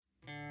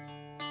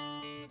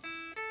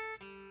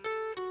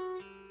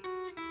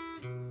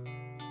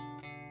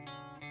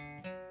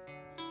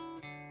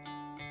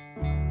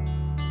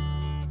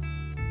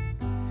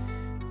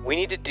We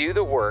need to do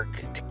the work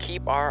to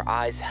keep our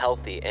eyes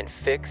healthy and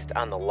fixed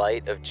on the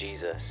light of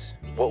Jesus.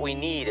 What we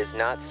need is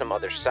not some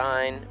other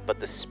sign, but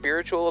the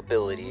spiritual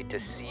ability to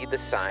see the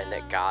sign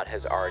that God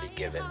has already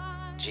given,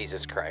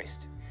 Jesus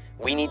Christ.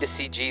 We need to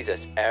see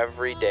Jesus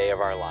every day of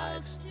our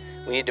lives.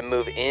 We need to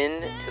move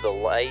into the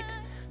light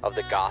of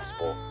the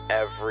gospel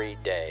every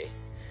day.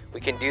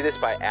 We can do this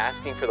by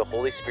asking for the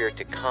Holy Spirit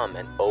to come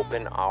and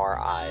open our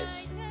eyes.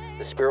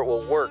 The Spirit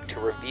will work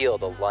to reveal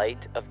the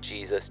light of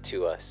Jesus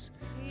to us,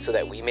 so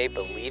that we may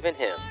believe in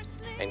him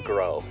and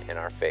grow in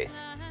our faith.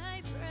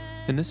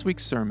 In this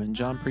week's sermon,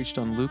 John preached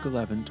on Luke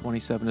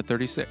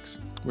 11:27-36,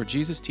 where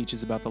Jesus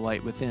teaches about the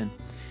light within.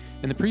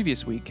 In the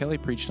previous week, Kelly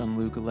preached on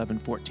Luke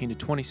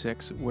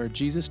 11:14-26, where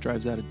Jesus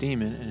drives out a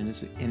demon and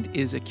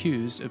is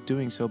accused of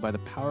doing so by the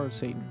power of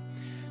Satan.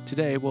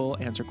 Today, we'll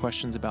answer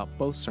questions about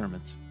both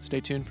sermons.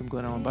 Stay tuned from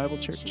Glen Ellyn Bible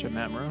Church. I'm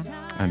Matt Marron.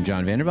 I'm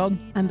John Vandervelde.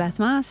 I'm Beth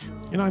Maas.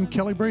 And I'm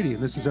Kelly Brady,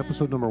 and this is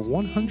episode number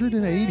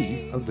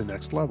 180 of The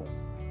Next Level.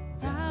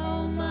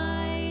 Thou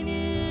mine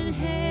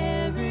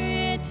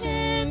inheritance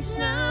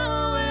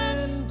now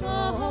and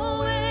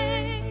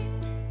always.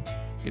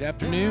 Good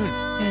afternoon.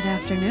 Good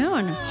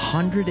afternoon.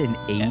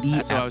 180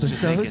 That's what I was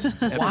just episodes?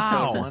 thinking. Wow. Episode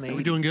Are 180.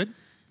 we doing good?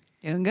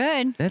 Doing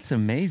good. That's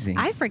amazing.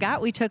 I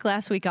forgot we took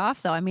last week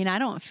off, though. I mean, I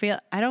don't feel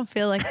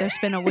like there's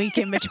been a week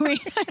in between.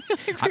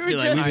 I feel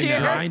like we've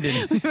been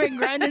grinding. We've been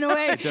grinding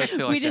away. It does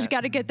feel like we just that.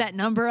 got to get that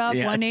number up,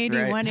 Yes, 180,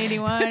 right.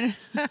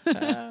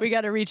 181. We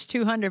got to reach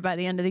 200 by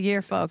the end of the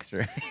year, folks.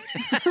 That's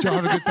right. Did y'all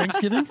have a good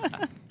Thanksgiving?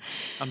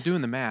 I'm doing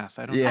the math.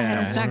 I don't know.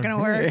 Yeah. It's not going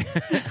to work.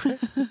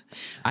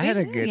 I had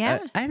a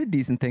I had a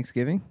decent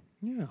Thanksgiving.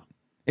 Yeah.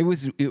 It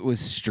was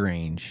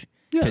strange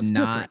Yeah, to it's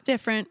not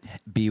Different.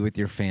 be with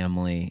your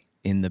family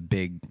in the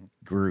big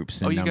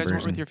groups and Oh, you numbers. guys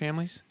weren't with your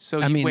families?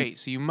 So I mean- wait,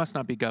 so you must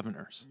not be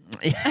governors.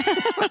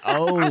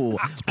 Oh,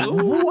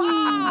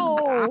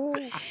 wow!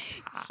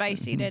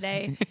 Spicy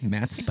today.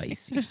 Matt's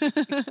spicy.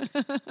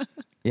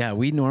 Yeah,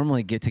 we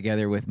normally get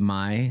together with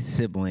my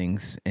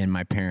siblings and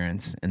my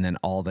parents and then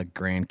all the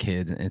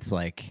grandkids. And it's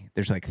like,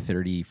 there's like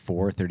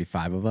 34,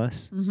 35 of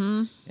us.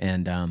 Mm-hmm.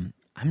 And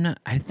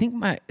I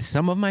think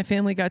some of my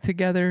family got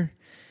together,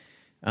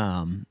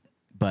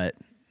 but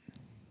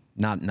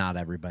not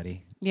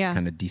everybody. Yeah.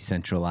 Kind of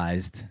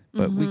decentralized,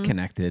 but we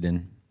connected.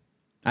 And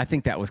I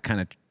think that was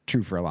kind of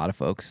true for a lot of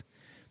folks.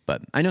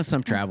 But I know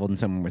some traveled and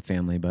some were with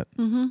family, but...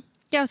 Yeah,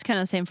 it was kind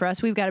of the same for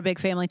us. We've got a big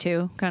family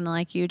too, kind of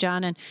like you,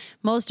 John. And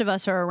most of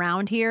us are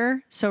around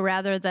here. So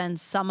rather than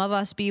some of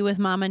us be with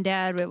mom and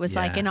dad, it was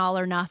like Yeah. an all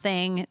or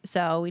nothing.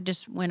 So we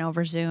just went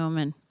over Zoom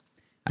and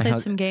played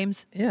some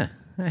games. Yeah.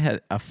 I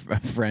had a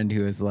friend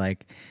who was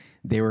like,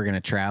 they were going to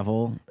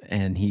travel,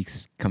 and he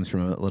comes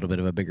from a little bit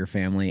of a bigger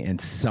family,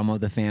 and some of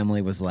the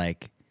family was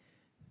like,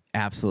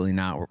 absolutely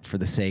not, for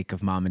the sake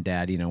of mom and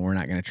dad, we're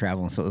not going to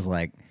travel. And so it was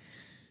like,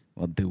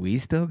 well, do we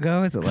still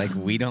go? Is it like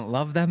we don't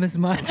love them as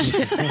much?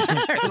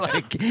 Or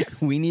like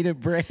we need a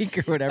break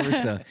or whatever?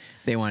 So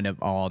they wind up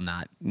all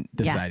not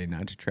deciding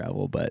not to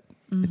travel, but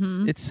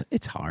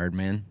it's hard,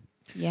 man.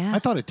 Yeah. I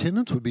thought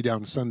attendance would be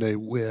down Sunday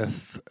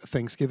with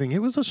Thanksgiving. It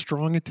was a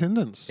strong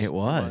attendance. It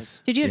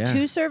was. Did you have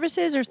 2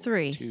 services or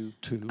 3? Two.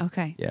 Two.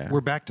 Okay. Yeah.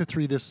 We're back to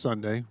 3 this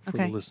Sunday for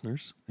Okay. the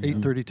listeners.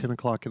 8:30, 10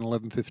 o'clock, and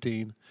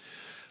 11:15.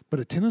 But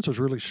attendance was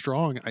really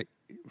strong.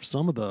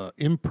 Some of the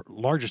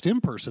largest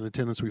in-person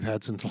attendance we've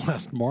had since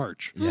last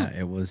March. Yeah,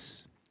 it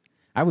was.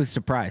 I was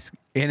surprised.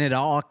 And it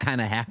all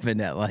kind of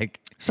happened at like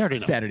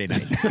Saturday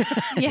night.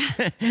 Yeah.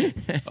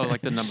 Oh,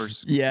 like the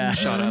numbers Yeah.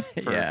 shot up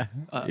for, Yeah.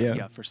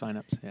 for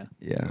signups. Yeah.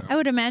 Yeah. I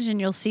would imagine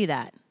you'll see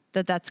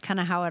that's kind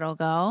of how it'll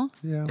go.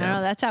 Yeah. I don't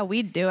know. That's how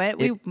we'd do it.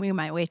 We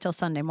might wait till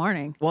Sunday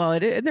morning. Well,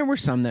 there were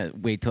some that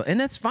wait till, and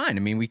that's fine. I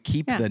mean, we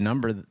keep the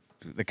number,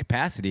 the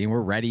capacity, and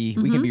we're ready.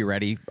 We can be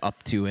ready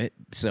up to it.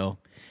 So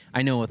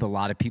I know with a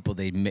lot of people,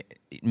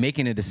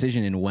 making a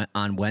decision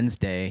on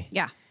Wednesday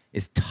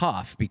is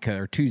tough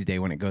or Tuesday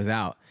when it goes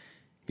out,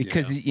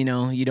 because, you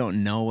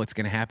don't know what's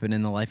going to happen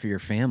in the life of your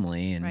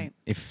family. And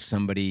if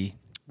somebody...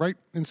 Right.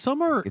 And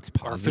some are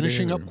positive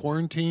finishing up or-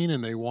 quarantine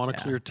and they want a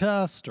clear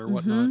test or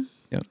whatnot.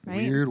 Yep.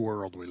 Right. Weird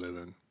world we live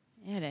in.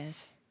 It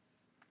is.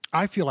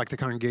 I feel like the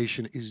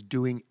congregation is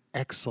doing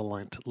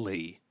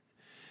excellently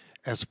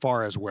as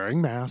far as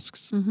wearing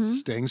masks,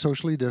 staying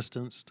socially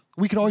distanced.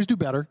 We could always do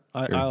better.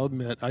 I'll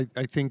admit. I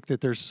think that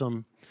there's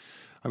some,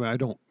 I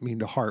don't mean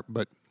to harp,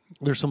 but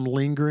there's some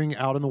lingering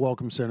out in the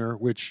Welcome Center,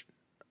 which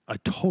I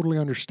totally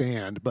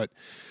understand, but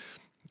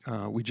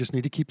we just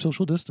need to keep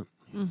social distance.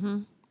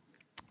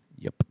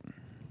 Yep.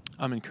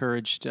 I'm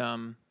encouraged.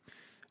 I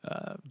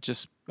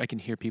can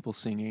hear people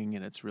singing,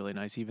 and it's really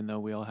nice, even though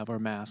we all have our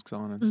masks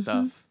on and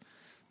stuff.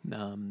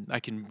 I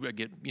can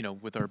get,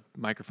 with our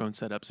microphone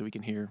set up so we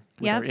can hear.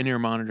 With our in-ear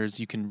monitors,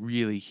 you can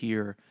really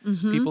hear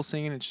people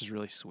singing. It's just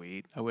really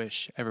sweet. I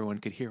wish everyone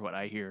could hear what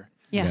I hear.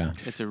 Yeah.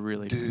 It's a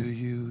really... Do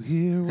you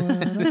hear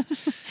what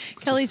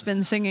Kelly's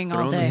been singing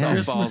all throwing the day.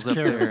 softballs up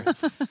there.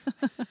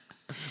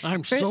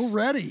 I'm so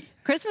ready.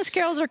 Christmas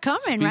carols are coming,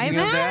 Speaking right, of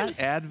Matt? that,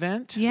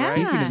 Advent, Yeah. right?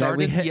 Speaking We of that, started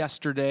we hit-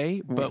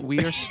 yesterday, but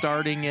we are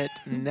starting it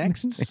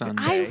next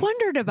Sunday. I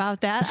wondered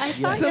about that. I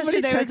thought Somebody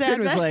yesterday was texted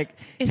Advent. was like,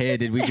 Is "Hey, it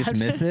did we just Advent?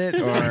 miss it?"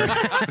 Or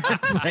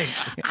it's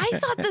like, I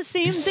thought the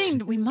same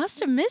thing. We must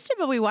have missed it,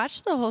 but we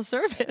watched the whole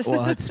service.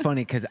 well, it's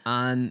funny because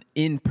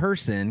in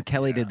person,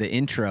 Kelly did the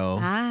intro,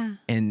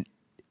 and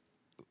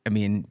I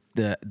mean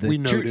the We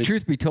noted.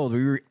 truth be told,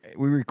 we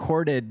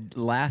recorded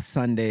last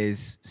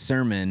Sunday's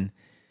sermon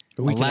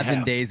A week and a 11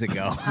 half. days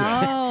ago.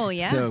 Oh,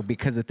 yeah. So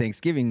because of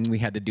Thanksgiving, we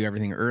had to do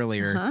everything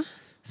earlier. Uh-huh.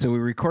 So we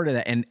recorded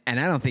that, and I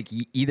don't think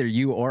either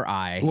you or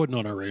I It wasn't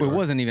on our radar. It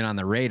wasn't even on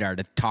the radar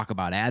to talk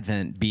about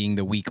Advent being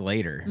the week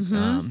later.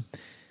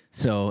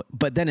 So,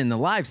 but then in the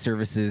live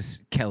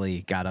services,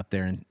 Kelly got up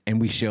there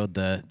and we showed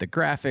the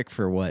graphic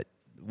for what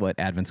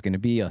Advent's going to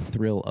be, a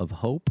thrill of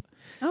hope.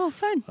 Oh,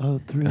 fun.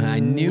 I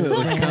knew it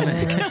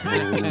was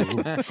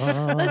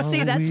coming. Let's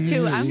see. That's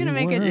 2. I'm going to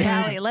make a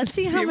tally. Let's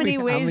see how many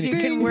ways you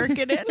can work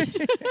it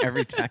in.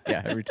 every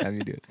time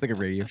you do it. It's like a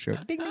radio show.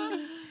 Ding, ding,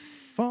 ding.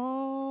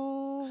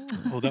 Fall.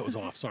 Oh, that was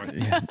off. Sorry.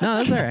 Yeah. No,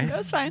 that's all right.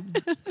 That's fine.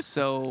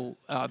 So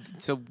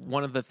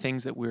one of the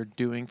things that we're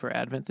doing for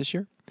Advent this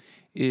year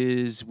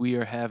is we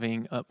are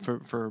having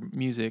for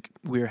music,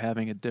 we are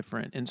having a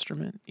different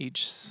instrument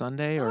each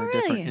Sunday or Oh,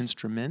 different really?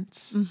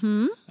 instruments.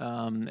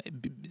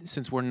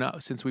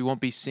 Since we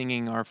won't be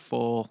singing our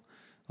full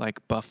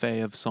like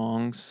buffet of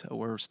songs,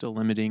 we're still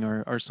limiting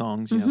our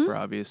songs, for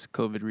obvious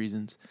COVID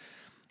reasons.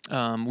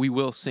 We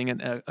will sing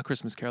a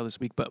Christmas carol this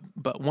week, but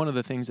one of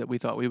the things that we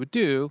thought we would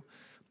do,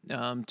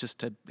 just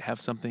to have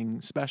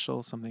something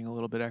special, something a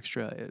little bit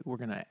extra, we're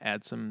going to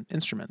add some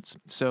instruments.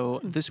 So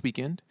this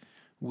weekend,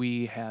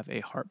 we have a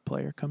harp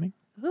player coming,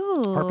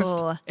 Ooh.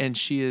 Harpist? and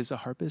she is a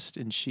harpist,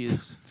 and she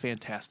is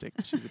fantastic.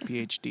 She's a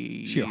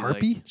PhD. She a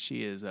harpy? Like,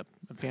 she is a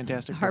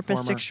fantastic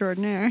Harpist performer.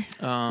 extraordinaire.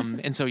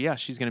 And so, yeah,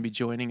 she's going to be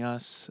joining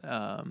us.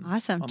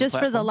 Awesome. on Just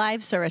for the platform.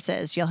 live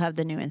services, you'll have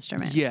the new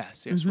instrument.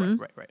 Yes,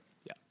 right.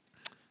 Yeah.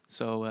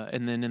 So,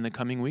 and then in the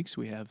coming weeks,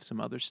 we have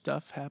some other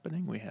stuff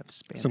happening. We have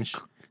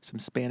some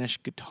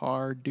Spanish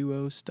guitar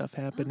duo stuff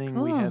happening.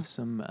 We cool. have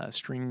some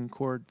string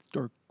chord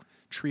or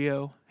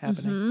trio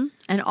happening.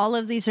 And all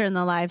of these are in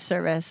the live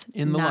service,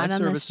 In the not live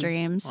on the services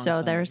stream. on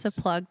So there's a Sundays.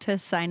 plug to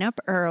sign up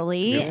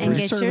early You have and three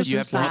get your services. You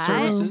have 3 spot.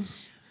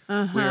 services. We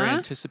are Uh-huh.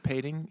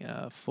 anticipating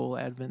full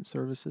Advent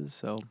services,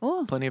 so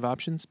Cool. plenty of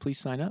options. Please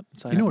sign up.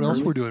 Sign You know up what else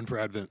early. we're doing for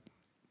Advent?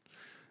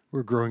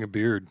 We're growing a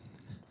beard.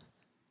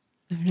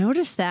 I've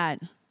noticed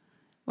that.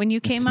 When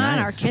you came on,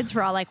 our nice. kids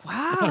were all like,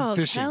 wow, I'm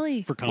fishing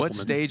Kelly. for What compliments.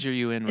 stage are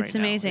you in right It's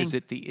now? amazing. Is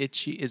it the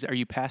itchy? Are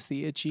you past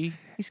the itchy?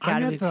 He's got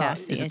to I'm be at the-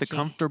 past the Is it the itchy.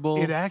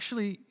 comfortable? It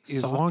actually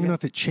is Soft long yet?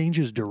 enough it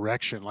changes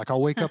direction. Like I'll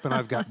wake up and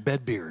I've got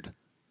bed beard.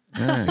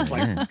 It's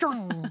Like,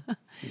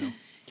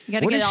 You got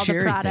to What get does all the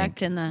Sherry product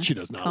think? in the she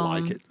does not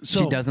comb. like it.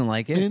 She doesn't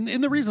like it?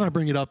 And the reason I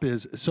bring it up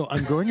is so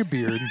I'm growing a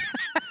beard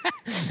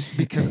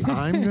because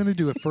I'm going to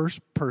do a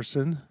first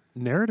person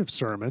narrative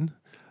sermon,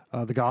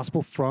 the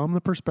gospel from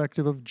the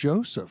perspective of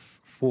Joseph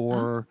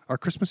for our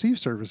Christmas Eve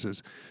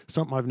services.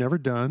 Something I've never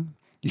done.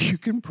 You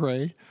can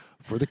pray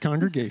for the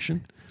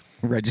congregation.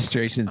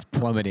 Registration's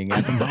plummeting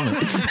at the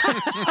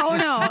moment. Oh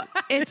no,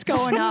 it's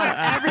going up.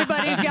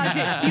 Everybody's got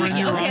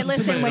to. Okay,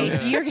 listen, wait.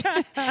 You're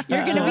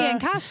going to be in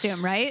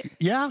costume, right?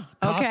 Yeah,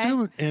 Okay.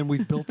 costume. And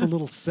we've built a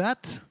little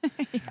set.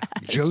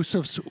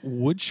 Joseph's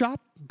wood shop.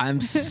 I'm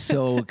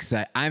so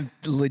excited. I'm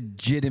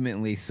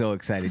legitimately so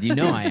excited. You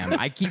know I am.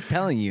 I keep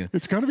telling you.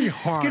 It's going to be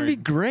hard. It's going to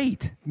be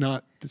great.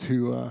 not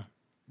to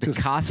The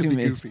costume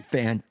be is goofy.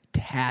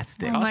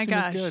 fantastic. Oh my Costume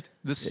is gosh. good.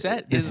 The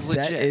set The is set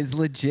legit. is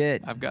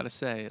legit. I've got to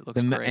say, it looks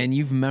The me- great. and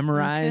you've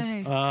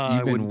memorized. Okay.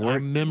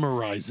 I'm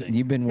memorizing.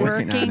 You've been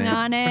working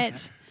on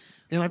it.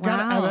 And I've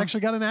Wow.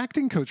 actually got an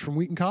acting coach from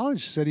Wheaton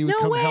College. Said he would No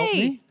come help way.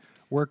 me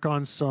work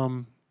on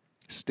some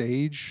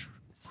stage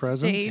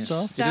presence Stage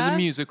stuff. It is a stuff?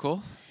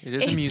 musical. It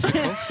is a It's-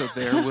 musical, so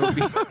there will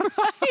be.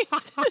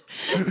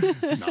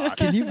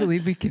 Can you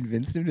believe we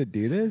convinced him to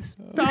do this?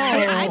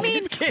 I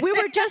mean, we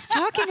were just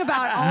talking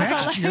about all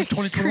Next the year, like,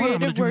 2021, I'm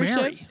going creative to do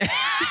worship.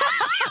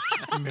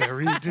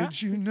 Mary. Mary,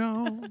 did you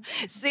know?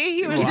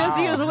 See, he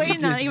was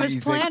waiting on it. He was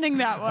He's planning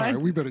that All right,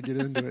 one. we better get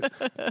into it.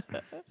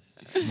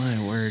 My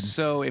word.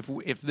 So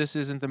if this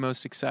isn't the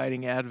most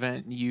exciting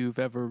Advent you've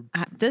ever,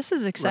 This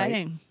is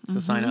exciting. right? So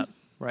sign up,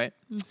 right?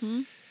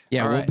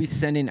 Yeah, All we'll right. be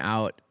sending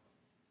out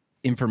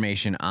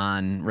information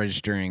on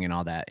registering and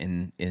all that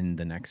in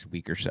the next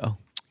week or so.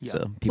 Yeah.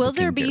 So people Will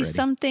there can get be ready.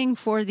 something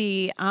for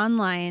the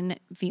online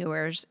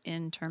viewers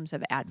in terms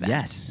of Advent?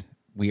 Yes,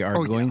 we are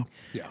Oh, yeah. going.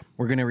 Yeah.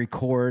 We're going to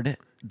record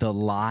the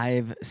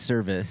live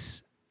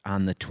service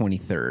on the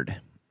 23rd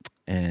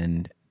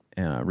and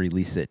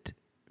release it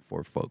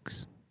for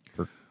folks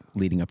for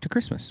leading up to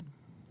Christmas.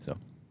 So.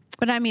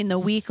 But I mean, the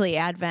weekly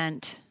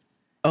Advent.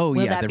 Oh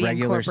Will yeah, that the be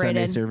regular Sunday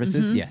incorporated?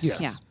 services. Yes,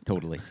 Yes. Yeah.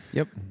 totally.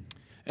 Yep.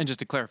 And just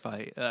to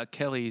clarify,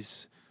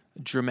 Kelly's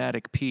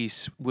dramatic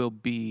piece will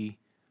be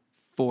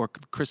for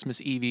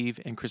Christmas Eve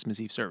and Christmas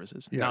Eve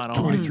services. Yeah, Not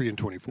 23 and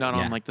 24. Not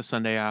Yeah. on like the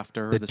Sunday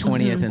after. Or The the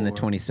Sunday 20th and the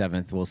before.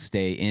 27th will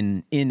stay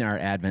in our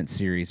Advent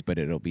series, but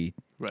it'll be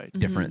Right.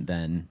 different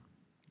than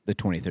the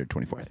 23rd,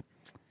 24th.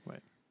 Right.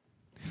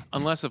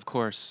 Unless, of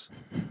course,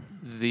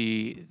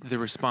 the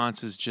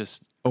response is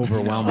just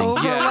Overwhelming.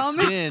 Overwhelming?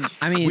 Yes, then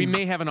I mean- we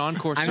may have an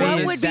encore I service. What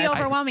mean, would be that's-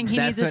 overwhelming? He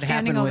that's needs a what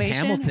standing happened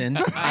ovation? With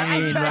Hamilton. I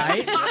mean,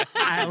 right?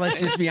 Let's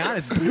just be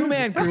honest. Blue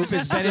Man Group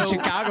has been in So-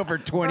 Chicago for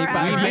We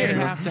 25 may years.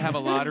 have to have a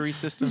lottery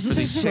system for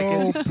these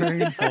So tickets.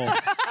 painful. A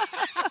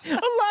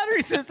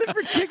lottery system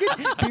for tickets.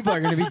 People are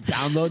going to be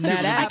downloading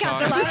that I app.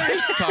 got the lottery.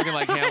 Talking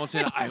like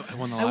Hamilton. I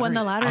won the lottery. I won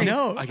the lottery. I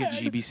know. I get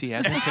GBC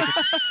Advent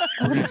tickets.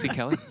 We're going to see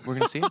Kelly. We're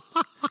going to see it.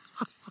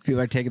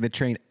 People are taking the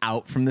train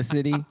out from the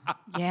city.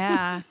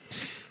 Yeah.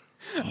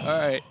 All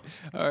right.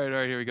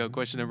 Here we go.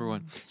 Question number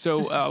 1.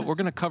 So we're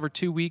going to cover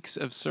 2 weeks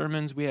of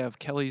sermons. We have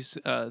Kelly's,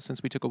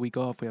 since we took a week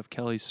off, we have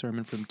Kelly's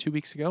sermon from 2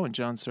 weeks ago and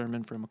John's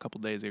sermon from a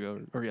couple days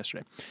ago or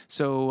yesterday.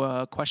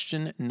 So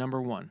question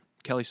number 1,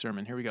 Kelly's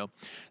sermon. Here we go.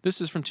 This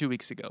is from 2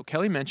 weeks ago.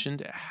 Kelly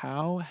mentioned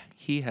how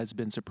he has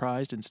been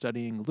surprised in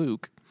studying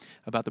Luke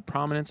about the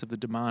prominence of the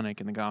demonic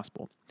in the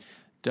gospel.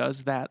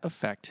 Does that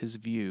affect his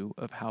view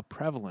of how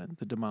prevalent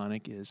the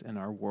demonic is in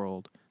our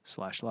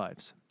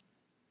world/lives?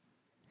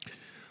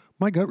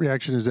 My gut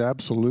reaction is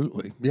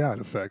absolutely. Yeah, it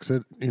affects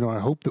it. I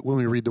hope that when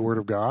we read the Word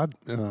of God,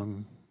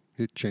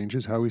 it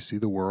changes how we see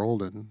the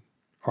world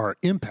or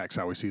impacts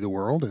how we see the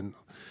world. And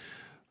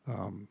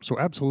so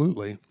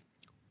absolutely.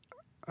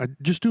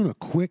 Just doing a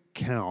quick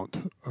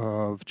count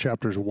of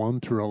chapters 1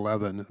 through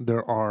 11,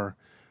 there are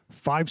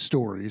 5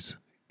 stories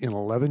in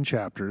 11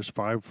 chapters,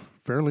 5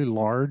 fairly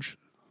large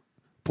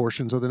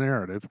portions of the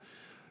narrative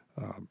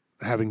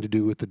having to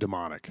do with the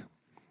demonic.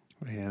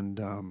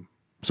 And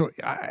so,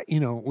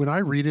 when I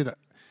read it,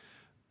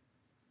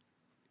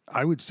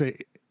 I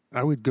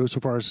would go so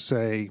far as to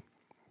say,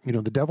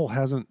 the devil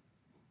hasn't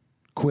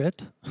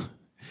quit.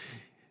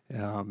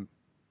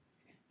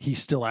 He's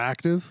still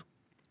active.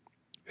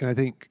 And I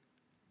think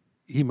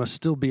he must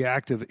still be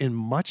active in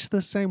much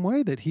the same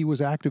way that he was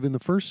active in the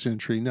first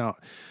century. Now,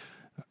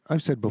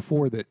 I've said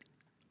before that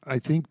I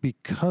think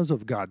because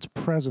of God's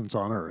presence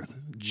on earth,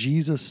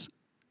 Jesus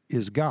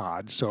is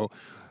God. So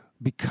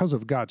because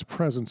of God's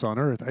presence on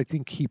earth, I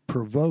think he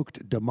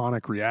provoked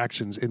demonic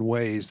reactions in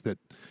ways that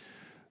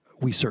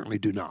we certainly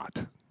do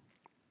not.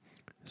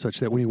 Such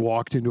that when he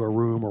walked into a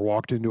room or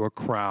walked into a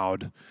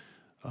crowd,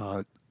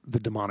 the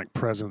demonic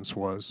presence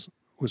was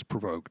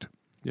provoked.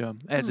 Yeah,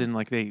 as in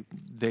like they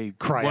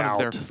Cry one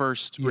out. of their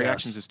first Yes.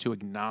 reactions is to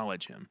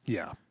acknowledge him,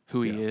 Yeah.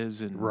 who he Yeah.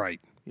 is, and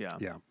Right. yeah,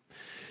 Yeah.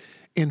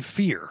 And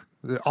fear.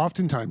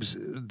 Oftentimes,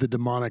 the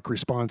demonic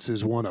response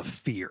is one of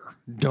fear.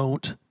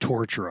 Don't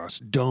torture us.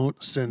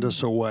 Don't send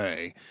us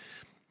away,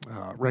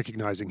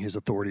 recognizing his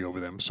authority over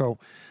them. So,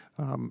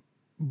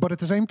 but at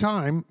the same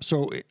time,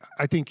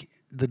 I think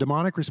the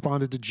demonic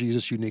responded to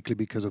Jesus uniquely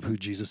because of who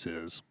Jesus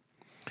is.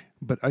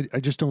 But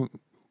I just don't,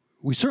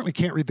 we certainly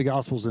can't read the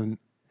Gospels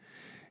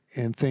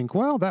and think,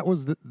 well, that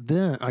was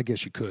then. I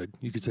guess you could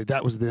say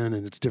that was then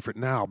and it's different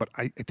now. But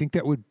I think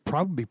that would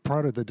probably be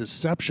part of the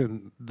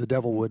deception the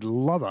devil would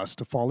love us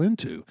to fall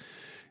into,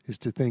 is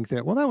to think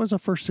that, well, that was a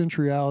first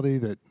century reality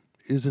that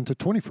isn't a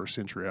 21st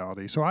century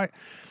reality. So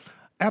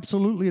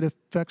absolutely it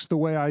affects the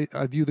way I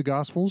view the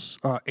Gospels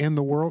and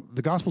the world.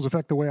 The Gospels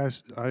affect the way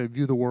I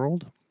view the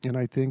world. And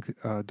I think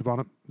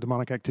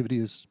demonic activity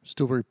is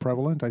still very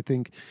prevalent. I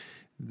think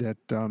that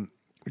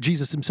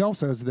Jesus himself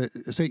says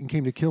that Satan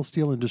came to kill,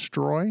 steal, and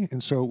destroy.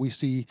 And so we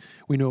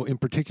know in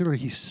particular,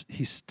 he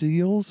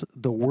steals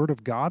the word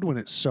of God when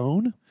it's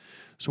sown.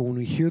 So when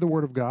we hear the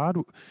word of God,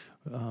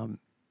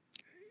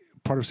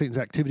 part of Satan's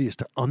activity is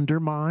to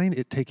undermine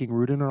it taking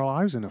root in our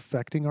lives and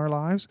affecting our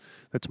lives.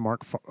 That's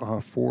Mark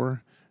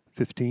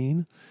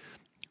 4:15.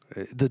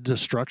 The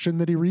destruction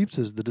that he reaps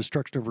is the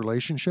destruction of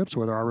relationships,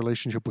 whether our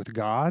relationship with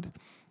God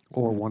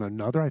or one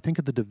another. I think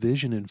of the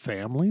division in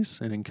families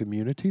and in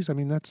communities. I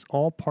mean, that's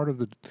all part of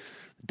the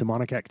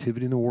demonic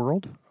activity in the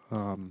world.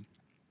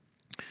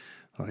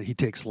 He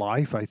takes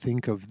life. I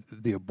think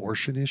of the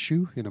abortion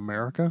issue in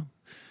America,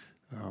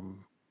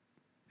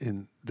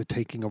 in the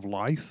taking of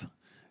life.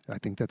 I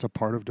think that's a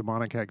part of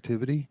demonic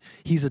activity.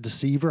 He's a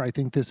deceiver. I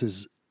think this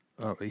is,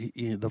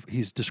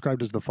 he's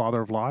described as the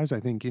father of lies.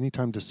 I think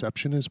anytime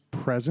deception is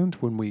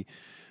present, when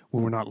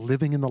we're not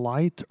living in the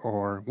light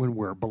or when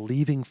we're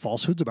believing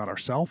falsehoods about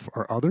ourselves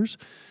or others,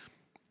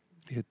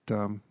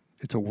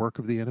 it's a work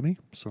of the enemy.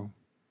 So,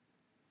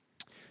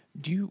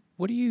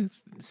 what do you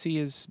see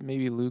as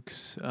maybe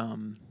Luke's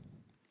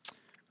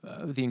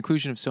the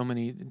inclusion of so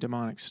many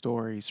demonic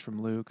stories from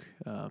Luke?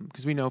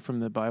 Because we know from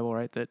the Bible,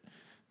 right, that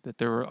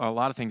there were a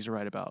lot of things to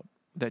write about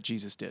that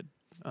Jesus did,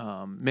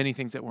 many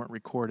things that weren't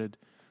recorded.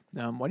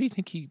 Why do you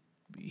think he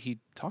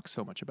talks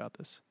so much about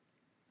this?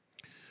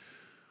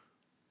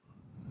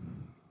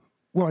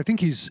 Well, I think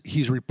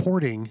he's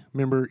reporting.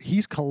 Remember,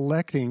 he's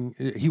collecting.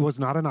 He was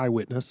not an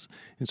eyewitness,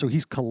 and so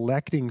he's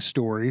collecting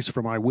stories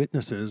from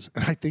eyewitnesses.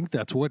 And I think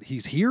that's what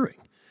he's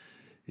hearing,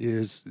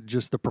 is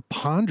just the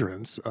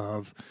preponderance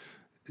of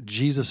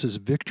Jesus'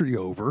 victory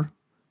over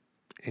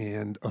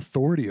and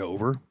authority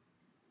over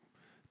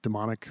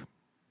demonic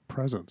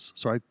presence.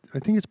 So I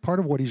think it's part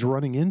of what he's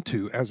running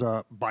into as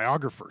a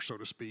biographer, so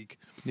to speak.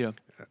 Yeah.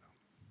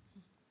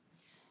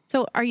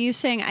 So are you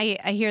saying, I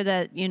hear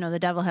that, the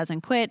devil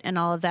hasn't quit and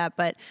all of that,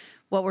 but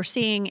what we're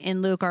seeing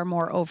in Luke are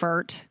more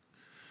overt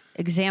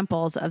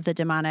examples of the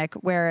demonic,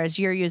 whereas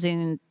you're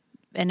using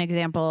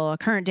a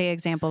current day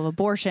example of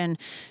abortion.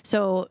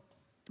 So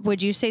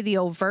would you say the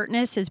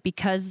overtness is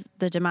because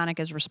the demonic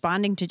is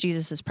responding to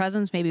Jesus'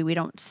 presence? Maybe we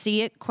don't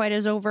see it quite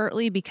as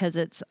overtly because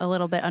it's a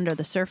little bit under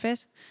the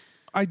surface?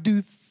 I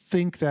do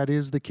think that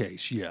is the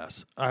case,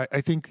 yes.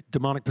 I think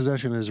demonic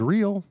possession is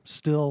real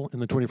still in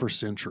the 21st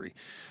century.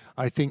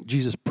 I think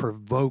Jesus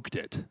provoked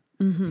it.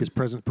 His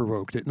presence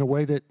provoked it in a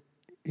way that,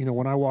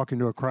 when I walk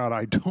into a crowd,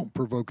 I don't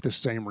provoke the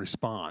same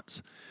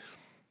response.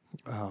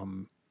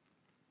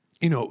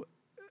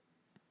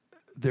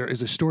 There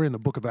is a story in the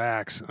book of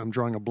Acts, I'm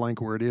drawing a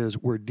blank where it is,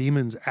 where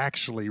demons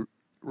actually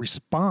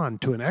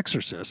respond to an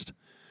exorcist.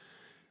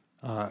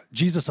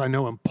 Jesus, I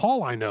know, and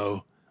Paul, I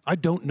know, I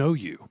don't know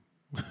you.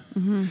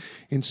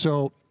 And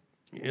so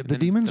the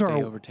demons Don't are...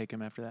 they overtake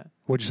him after that?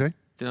 What'd you say?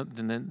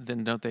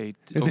 Then don't they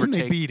And overtake? then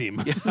they beat him.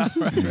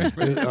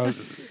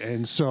 Right.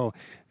 And so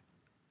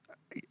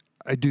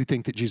I do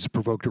think that Jesus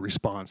provoked a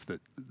response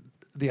that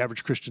the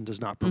average Christian does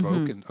not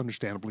provoke, and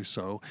understandably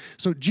so.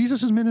 So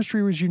Jesus'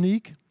 ministry was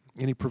unique,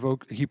 and he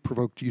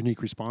provoked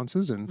unique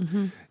responses,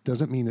 and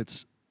doesn't mean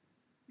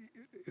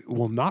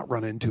we'll not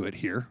run into it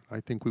here. I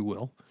think we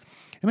will.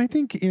 And I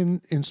think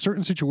in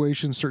certain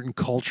situations, certain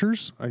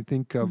cultures, I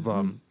think of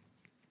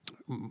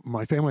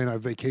my family and I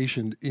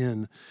vacationed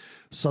in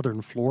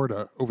southern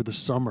Florida over the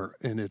summer,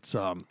 and it's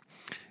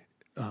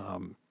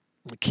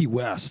Key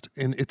West,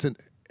 and it's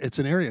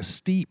an area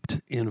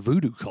steeped in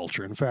voodoo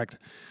culture. In fact,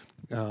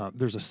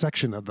 there's a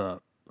section of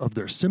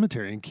their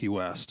cemetery in Key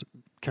West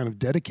kind of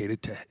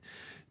dedicated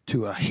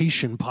to a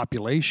Haitian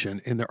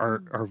population, and there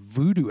are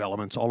voodoo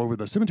elements all over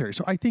the cemetery.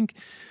 So I think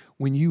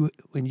when you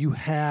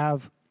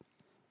have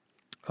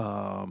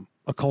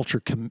a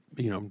culture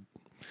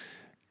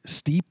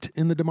steeped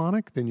in the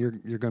demonic, then you're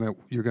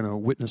gonna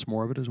witness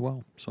more of it as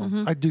well. So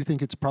I do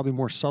think it's probably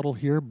more subtle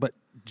here, but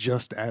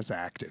just as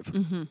active.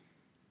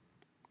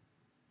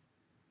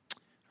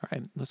 All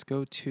right, let's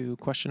go to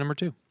question number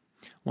 2.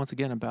 Once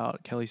again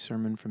about Kelly's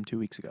sermon from 2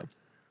 weeks ago.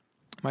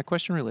 My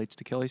question relates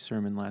to Kelly's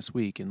sermon last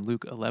week in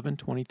Luke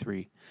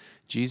 11:23.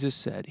 Jesus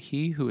said,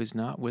 "He who is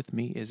not with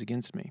me is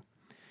against me."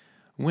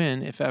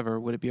 When, if ever,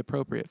 would it be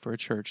appropriate for a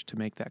church to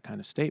make that kind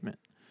of statement?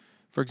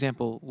 For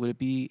example, would it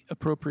be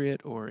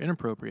appropriate or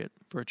inappropriate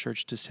for a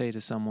church to say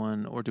to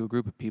someone or to a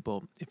group of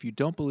people, if you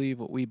don't believe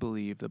what we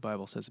believe the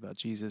Bible says about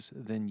Jesus,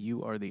 then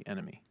you are the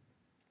enemy?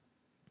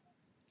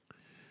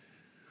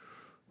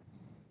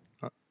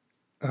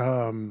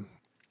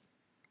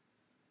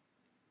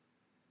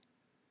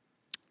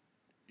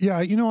 Yeah,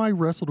 I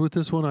wrestled with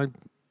this one.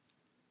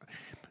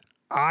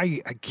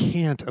 I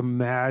can't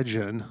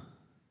imagine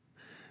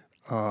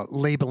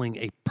labeling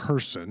a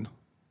person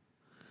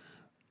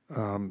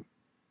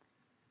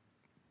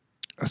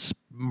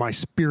my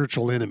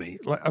spiritual enemy.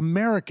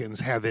 Americans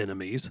have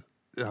enemies,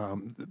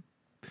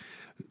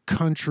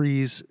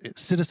 countries,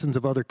 citizens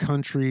of other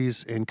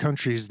countries, and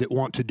countries that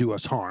want to do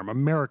us harm.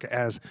 America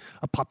as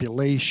a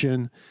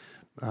population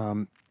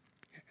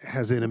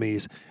has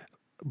enemies.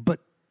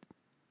 But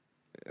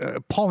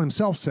Paul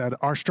himself said,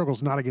 our struggle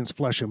is not against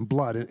flesh and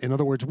blood. In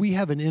other words, we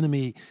have an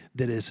enemy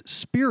that is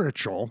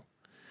spiritual.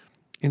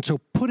 And so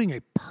putting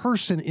a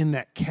person in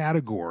that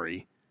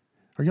category,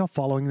 are y'all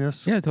following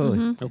this? Yeah,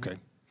 totally. Okay.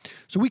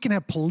 So we can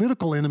have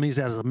political enemies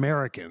as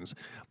Americans,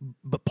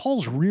 but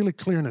Paul's really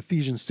clear in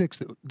Ephesians 6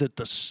 that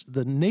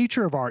the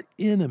nature of our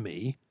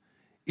enemy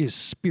is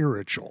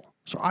spiritual.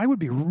 So I would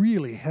be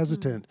really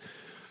hesitant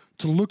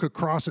to look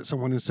across at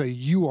someone and say,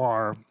 you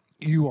are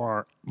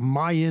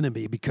my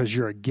enemy because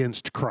you're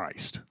against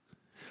Christ.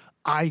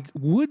 I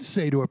would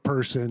say to a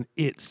person,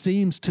 it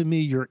seems to me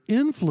you're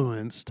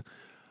influenced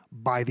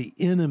by the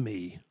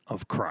enemy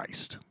of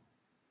Christ,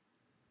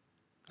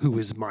 who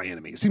is my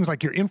enemy. It seems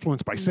like you're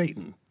influenced by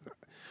Satan.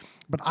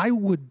 But I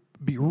would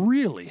be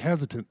really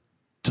hesitant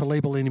to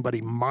label anybody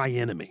my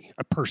enemy,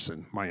 a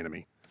person my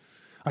enemy.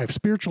 I have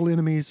spiritual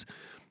enemies,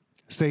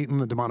 Satan,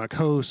 the demonic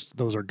host,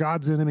 those are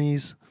God's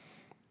enemies.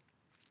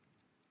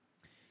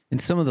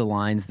 And some of the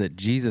lines that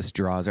Jesus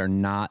draws are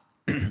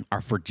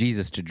for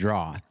Jesus to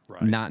draw,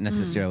 Right. not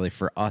necessarily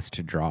for us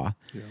to draw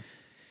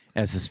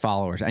as his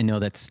followers. I know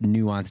that's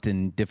nuanced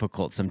and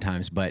difficult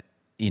sometimes, but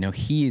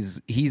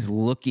he's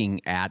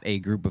looking at a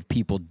group of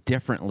people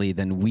differently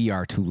than we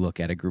are to look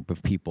at a group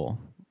of people,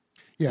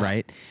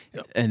 right?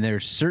 Yep. And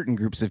there's certain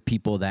groups of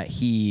people that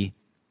he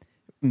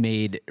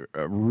made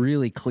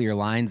really clear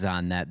lines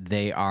on that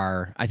they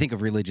are, I think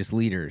of religious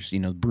leaders,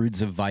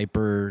 broods of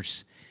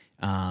vipers,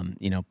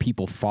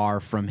 people far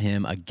from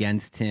him,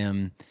 against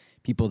him,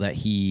 people that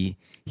he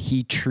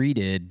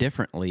treated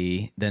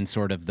differently than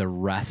sort of the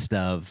rest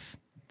of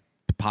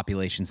the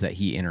populations that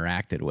he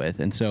interacted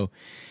with. And so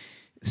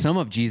some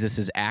of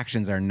Jesus's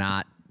actions are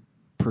not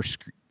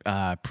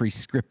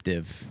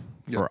prescriptive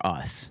for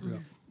us.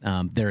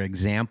 They're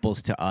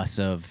examples to us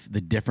of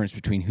the difference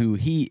between who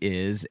he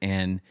is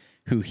and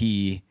who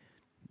he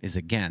is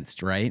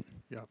against, right?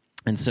 Yeah.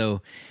 And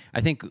so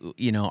I think,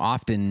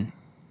 often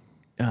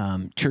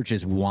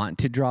churches want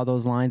to draw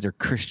those lines, or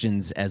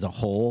Christians as a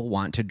whole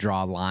want to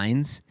draw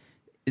lines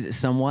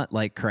somewhat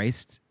like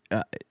Christ.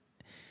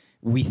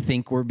 We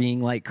think we're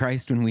being like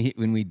Christ when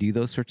we do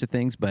those sorts of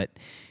things. But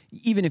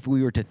even if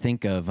we were to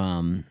think of,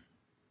 I'm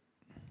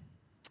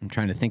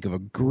trying to think of a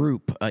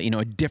group,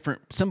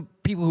 some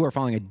people who are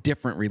following a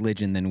different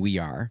religion than we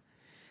are,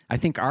 I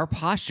think our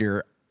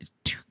posture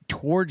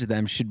towards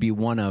them should be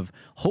one of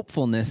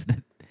hopefulness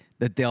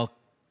that they'll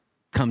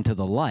come to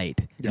the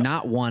light,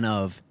 not one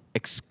of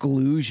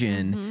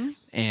exclusion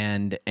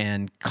and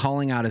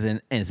calling out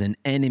as an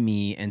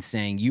enemy and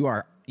saying you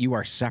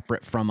are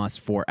separate from us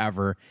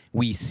forever.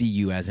 We see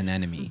you as an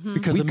enemy.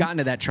 Because we've gotten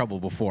to that trouble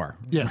before.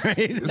 Yes, right?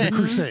 the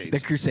Crusades.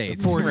 The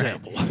Crusades, for right.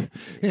 example.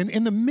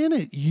 And the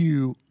minute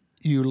you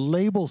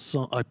label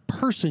a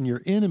person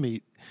your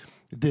enemy,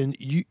 then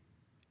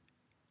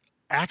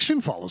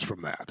action follows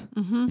from that.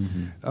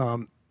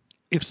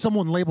 If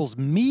someone labels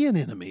me an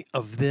enemy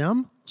of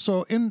them,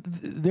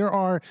 there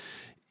are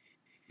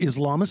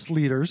Islamist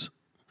leaders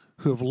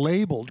who have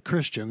labeled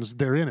Christians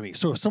their enemy.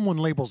 So if someone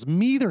labels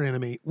me their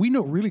enemy, we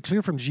know really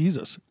clear from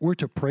Jesus, we're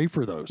to pray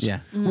for those.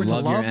 Yeah. We're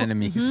Love to your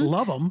enemies.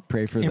 love them,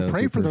 Pray for and those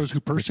pray who for those who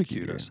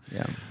persecute us.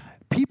 Yeah.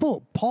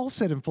 Paul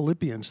said in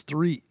Philippians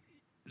 3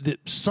 that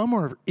some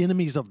are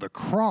enemies of the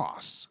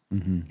cross.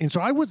 And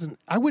so I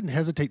wouldn't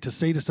hesitate to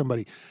say to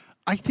somebody,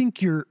 I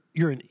think you're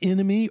an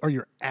enemy, or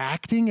you're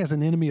acting as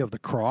an enemy of the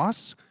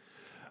cross.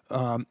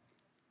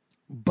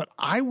 But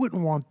I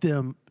wouldn't want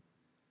them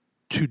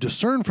to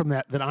discern from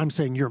that I'm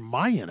saying you're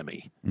my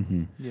enemy.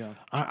 Yeah.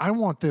 I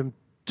want them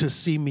to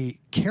see me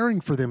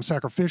caring for them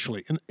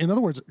sacrificially. In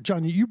other words,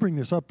 John, you bring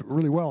this up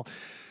really well.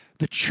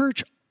 The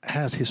church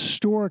has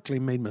historically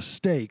made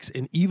mistakes,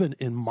 and even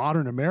in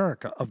modern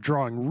America, of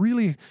drawing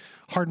really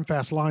hard and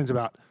fast lines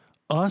about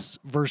us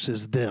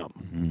versus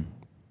them.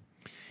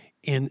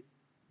 And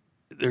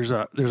there's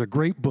a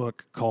great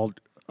book called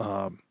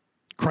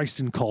Christ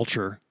in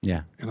Culture.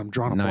 Yeah. And I'm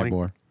drawing a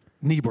blank.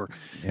 Niebuhr.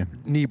 Yeah.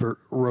 Niebuhr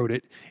wrote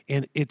it,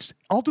 and it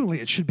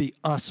should be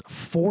us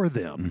for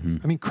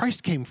them. I mean,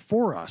 Christ came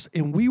for us,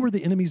 and we were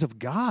the enemies of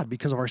God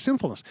because of our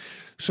sinfulness.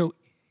 So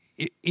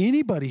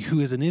anybody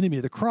who is an enemy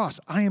of the cross,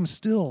 I am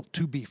still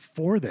to be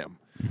for them,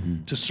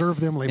 to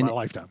serve them, lay my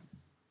life down.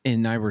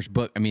 In Niebuhr's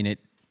book, I mean,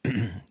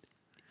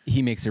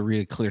 he makes a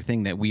really clear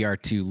thing that we are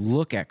to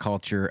look at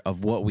culture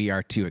of what we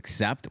are to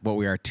accept, what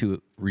we are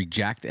to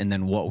reject, and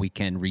then what we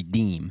can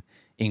redeem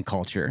in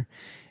culture.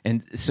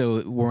 And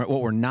so what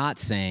we're not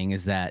saying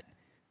is that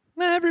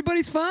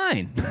everybody's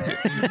fine.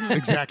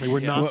 Exactly. We're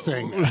not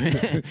saying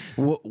that.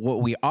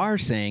 What we are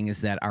saying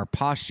is that our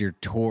posture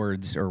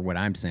towards, or what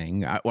I'm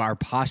saying, our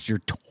posture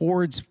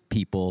towards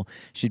people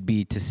should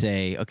be to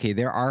say, okay,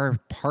 there are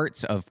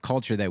parts of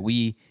culture that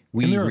we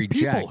and there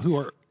reject. are people who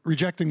are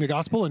rejecting the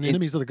gospel and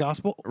enemies of the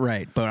gospel.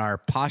 Right. But our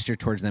posture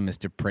towards them is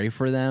to pray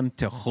for them,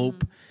 to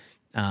hope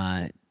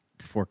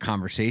for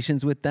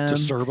conversations with them. To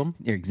serve them.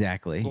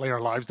 Exactly. Lay our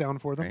lives down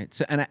for them. Right.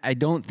 So, and I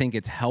don't think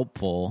it's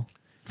helpful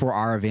for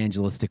our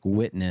evangelistic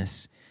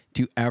witness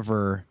to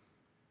ever,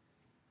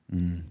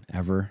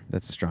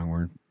 that's a strong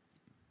word.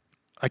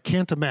 I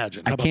can't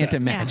imagine. How I about can't that?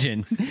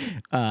 imagine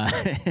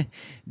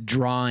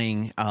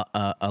drawing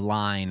a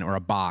line or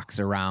a box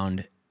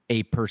around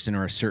a person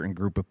or a certain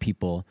group of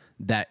people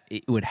that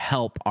it would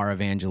help our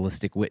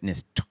evangelistic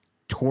witness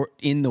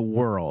in the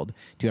world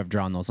to have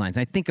drawn those lines.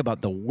 I think about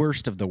the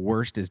worst of the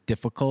worst is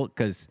difficult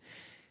because,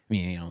 I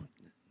mean,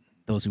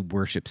 those who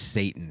worship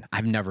Satan,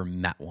 I've never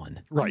met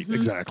one. Right,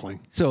 exactly.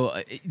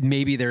 So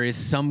maybe there is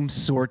some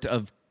sort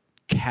of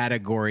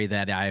category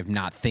that I'm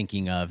not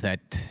thinking of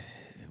that,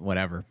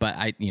 whatever.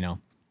 But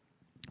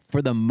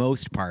for the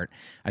most part,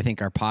 I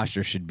think our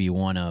posture should be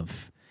one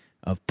of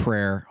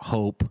prayer,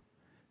 hope,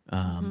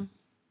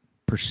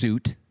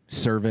 pursuit,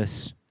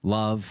 service,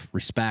 love,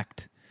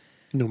 respect.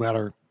 No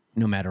matter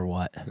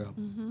what. Yeah.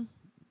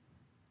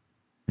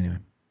 Anyway,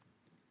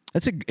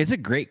 it's a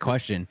great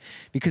question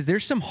because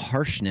there's some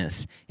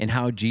harshness in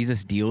how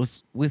Jesus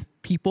deals with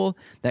people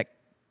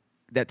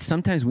that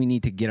sometimes we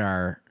need to get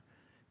our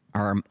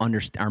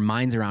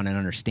minds around and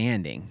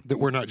understanding that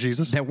we're not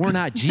Jesus. That we're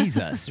not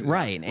Jesus,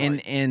 right?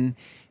 Right. And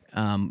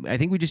I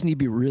think we just need to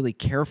be really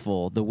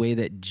careful the way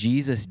that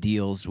Jesus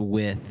deals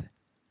with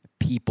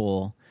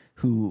people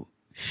who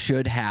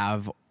should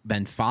have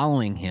been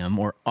following him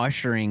or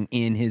ushering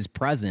in his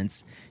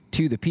presence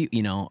to the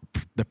people,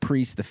 the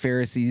priests, the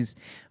Pharisees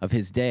of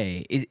his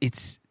day.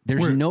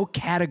 There's no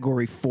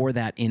category for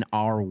that in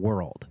our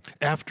world.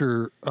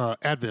 After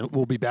Advent,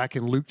 we'll be back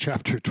in Luke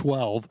chapter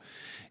 12,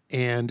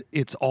 and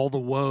it's all the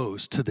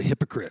woes to the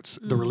hypocrites,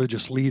 the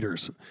religious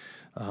leaders,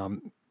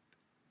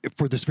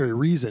 for this very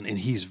reason. And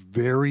he's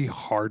very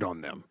hard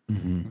on them,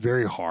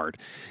 very hard.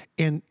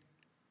 And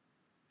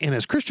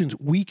as Christians,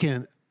 we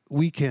can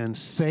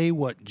say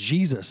what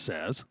Jesus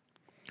says,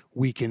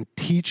 We can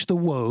teach the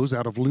woes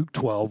out of Luke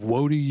 12.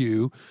 Woe to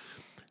you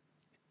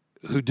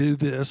who do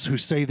this, who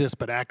say this,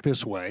 but act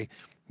this way,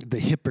 the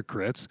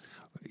hypocrites.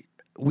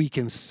 We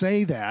can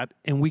say that,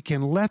 and we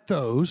can let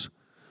those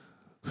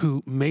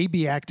who may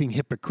be acting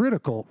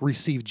hypocritical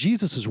receive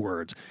Jesus's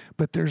words.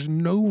 But there's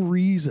no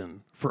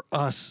reason for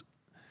us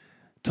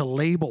to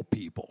label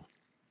people.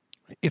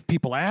 If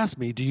people ask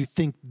me, do you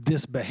think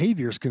this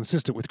behavior is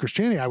consistent with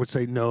Christianity? I would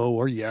say no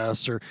or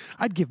yes, or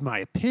I'd give my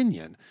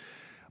opinion.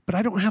 But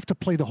I don't have to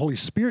play the Holy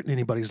Spirit in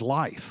anybody's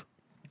life.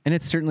 And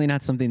it's certainly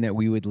not something that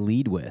we would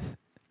lead with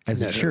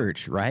as a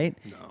church, right?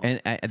 No.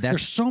 And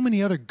There's so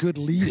many other good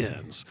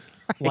lead-ins.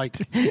 Like,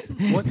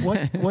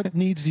 what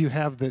needs do you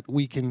have that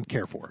we can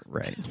care for?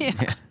 Right.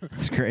 Yeah.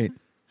 That's great.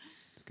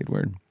 It's a good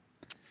word.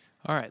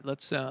 All right,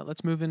 let's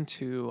move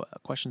into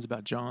questions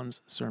about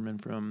John's sermon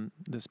from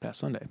this past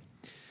Sunday.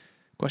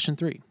 Question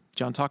 3.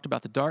 John talked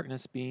about the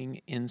darkness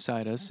being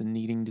inside us and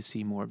needing to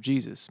see more of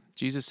Jesus.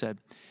 Jesus said,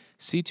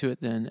 "See to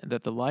it then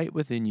that the light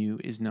within you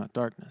is not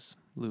darkness."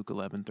 Luke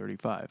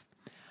 11:35.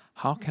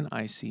 How can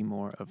I see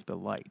more of the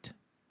light?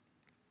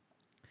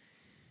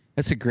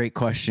 That's a great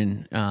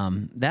question.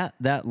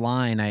 That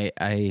line,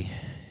 I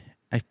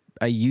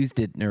used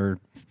it, or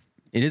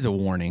it is a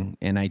warning,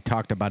 and I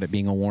talked about it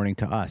being a warning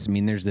to us. I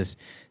mean, there's this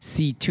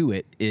see to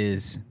it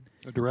is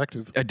A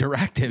directive.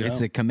 Yeah.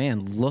 It's a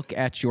command. Look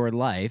at your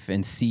life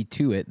and see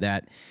to it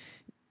that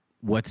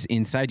what's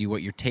inside you,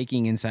 what you're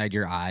taking inside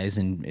your eyes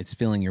and it's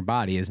filling your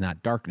body, is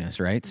not darkness,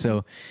 right?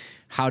 So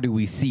how do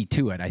we see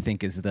to it, I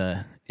think, is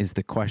the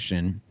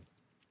question.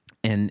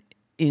 And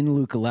in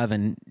Luke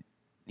 11,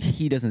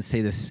 he doesn't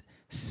say this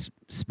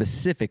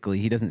specifically.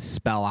 He doesn't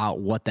spell out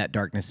what that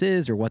darkness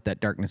is or what that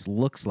darkness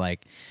looks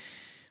like.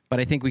 But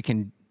I think we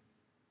can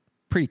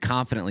pretty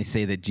confidently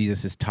say that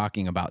Jesus is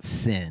talking about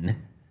sin,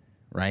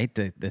 right?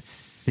 The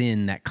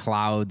sin that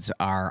clouds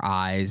our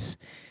eyes,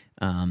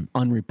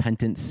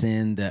 unrepentant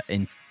sin,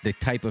 the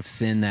type of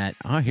sin that,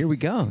 oh, here we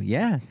go.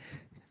 Yeah.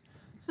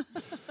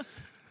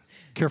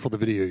 Careful the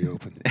video you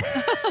open.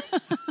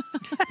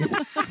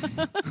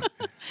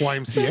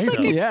 YMCA,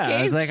 though. Yeah,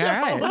 I was like, all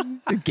right,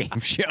 a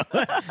game show.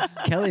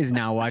 Kelly's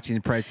now watching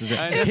The Price is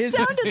Right. It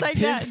sounded like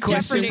that. We're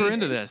Jeopardy. super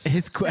into this.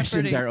 His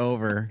questions Jeopardy. are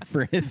over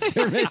for his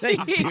sermon.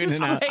 He's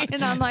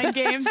playing online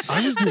games.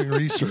 I was doing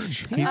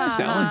research. He's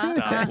selling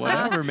stuff.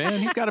 Whatever, man.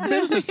 He's got a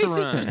business to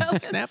run.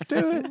 Snap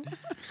to it.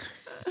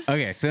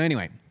 Okay, so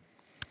anyway,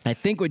 I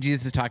think what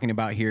Jesus is talking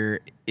about here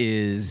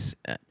is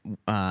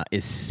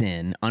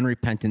sin,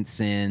 unrepentant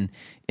sin,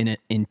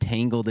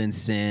 entangled in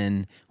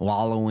sin,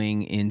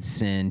 wallowing in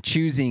sin,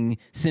 choosing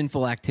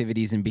sinful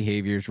activities and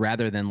behaviors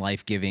rather than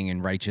life-giving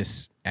and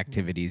righteous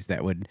activities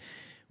that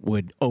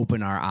would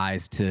open our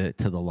eyes to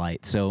the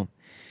light. So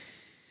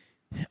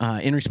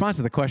in response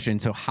to the question,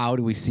 so how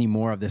do we see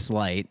more of this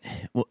light?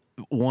 Well,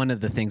 one of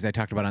the things I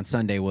talked about on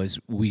Sunday was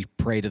we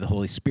pray to the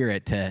Holy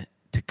Spirit to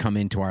come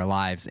into our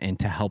lives and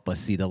to help us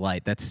see the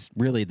light. That's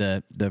really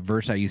the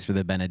verse I use for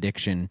the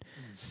benediction.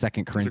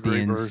 2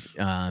 Corinthians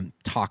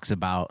talks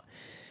about,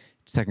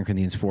 2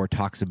 Corinthians 4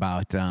 talks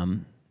about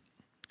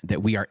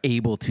that we are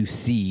able to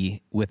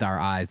see with our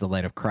eyes the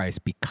light of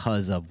Christ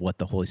because of what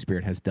the Holy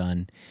Spirit has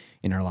done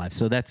in our lives.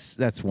 So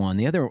that's one.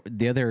 The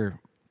other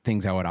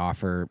things I would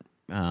offer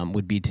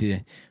would be to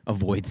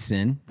avoid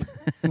sin,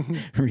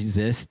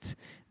 resist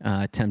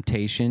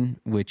temptation,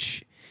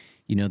 which,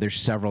 there's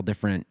several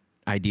different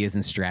ideas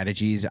and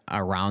strategies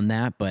around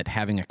that, but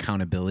having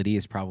accountability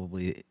is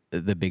probably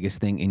the biggest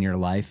thing in your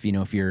life.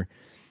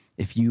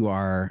 If you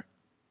are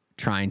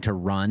trying to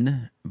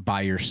run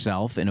by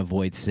yourself and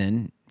avoid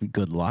sin,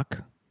 good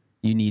luck.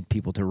 You need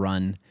people to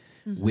run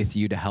with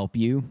you to help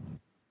you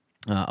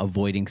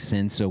avoiding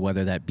sin. So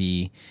whether that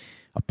be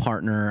a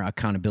partner,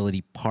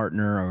 accountability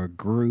partner, or a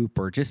group,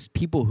 or just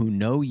people who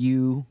know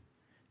you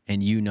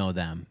and you know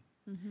them.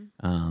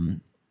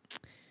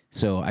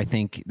 So I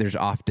think there's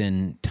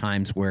often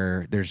times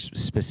where there's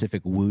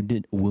specific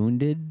wounds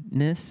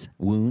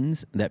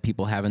that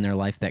people have in their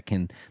life that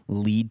can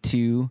lead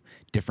to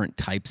different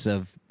types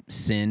of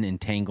sin,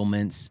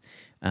 entanglements.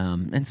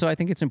 And so I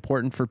think it's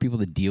important for people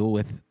to deal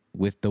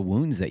with the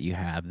wounds that you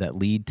have that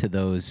lead to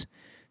those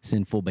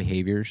sinful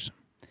behaviors.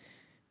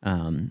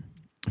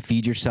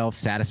 Feed yourself,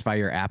 satisfy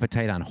your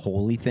appetite on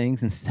holy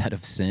things instead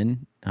of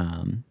sin.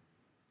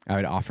 I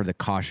would offer the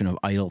caution of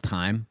idle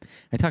time.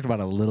 I talked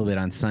about it a little bit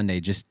on Sunday,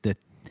 just that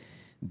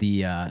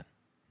the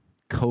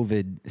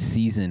COVID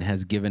season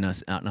has given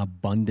us an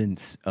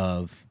abundance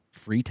of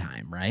free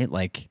time, right?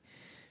 Like,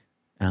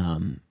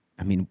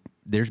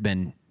 there's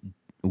been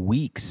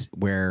weeks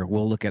where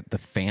we'll look at the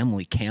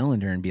family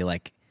calendar and be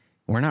like,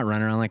 we're not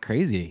running around like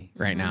crazy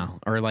right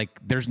now. Or like,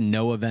 there's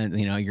no event,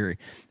 your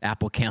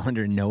Apple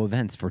calendar, no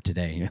events for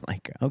today. And you're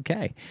like,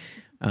 okay.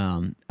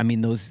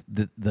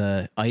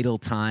 The idle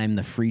time,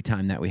 the free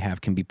time that we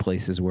have can be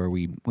places where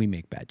we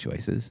make bad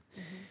choices.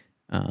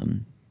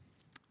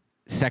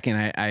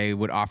 Second, I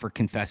would offer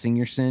confessing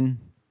your sin.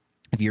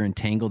 If you're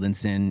entangled in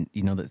sin,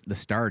 the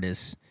start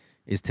is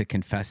to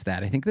confess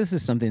that. I think this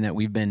is something that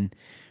we've been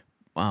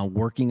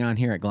working on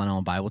here at Glen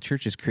Ellen Bible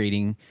Church, is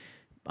creating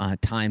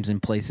times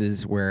and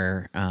places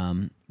where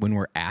when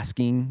we're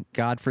asking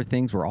God for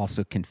things, we're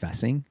also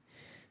confessing.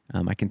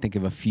 I can think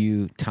of a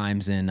few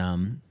times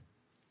in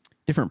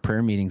different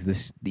prayer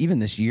meetings even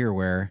this year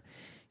where,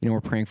 we're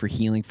praying for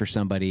healing for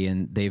somebody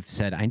and they've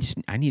said,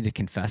 I need to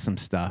confess some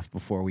stuff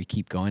before we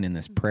keep going in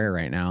this prayer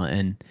right now.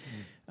 And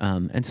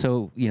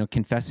so,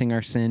 confessing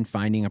our sin,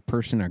 finding a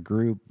person, a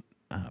group,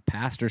 a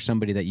pastor,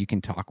 somebody that you can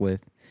talk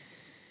with.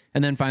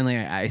 And then finally,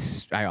 I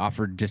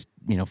offered just,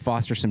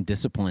 foster some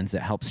disciplines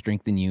that help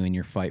strengthen you in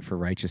your fight for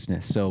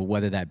righteousness. So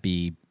whether that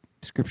be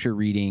scripture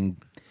reading,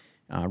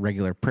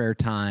 regular prayer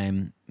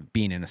time,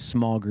 being in a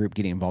small group,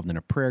 getting involved in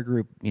a prayer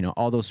group,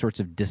 all those sorts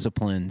of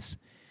disciplines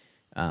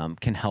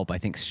can help, I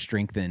think,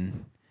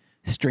 strengthen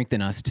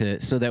us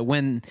so that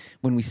when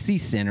we see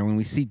sin or when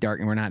we see dark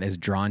and we're not as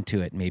drawn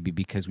to it, maybe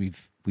because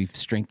we've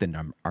strengthened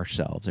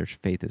ourselves, our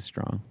faith is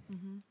strong.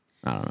 Mm-hmm.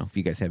 I don't know if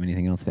you guys have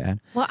anything else to add.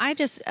 Well, I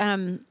just,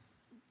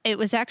 it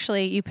was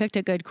actually, you picked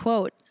a good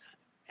quote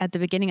at the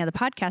beginning of the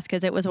podcast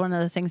because it was one of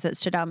the things that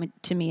stood out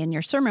to me in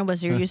your sermon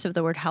was your use of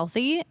the word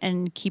healthy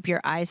and keep your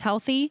eyes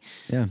healthy.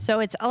 Yeah. So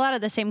it's a lot of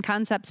the same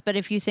concepts, but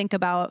if you think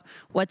about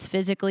what's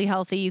physically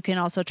healthy, you can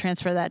also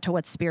transfer that to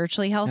what's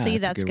spiritually healthy.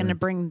 That's going to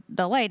bring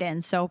the light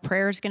in. So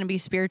prayer is going to be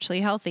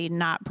spiritually healthy.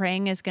 Not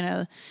praying is going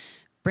to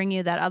bring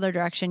you that other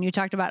direction. You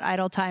talked about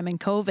idle time and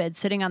COVID,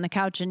 sitting on the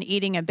couch and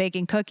eating and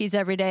baking cookies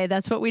every day.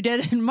 That's what we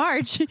did in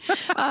March. This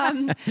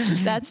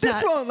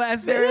won't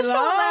last very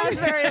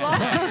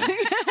long.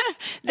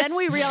 Then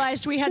we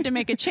realized we had to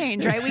make a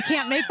change, right? We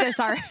can't make this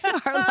our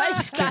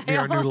lifestyle. Can't be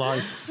our new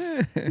life.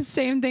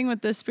 Same thing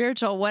with the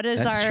spiritual. What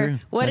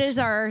is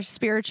our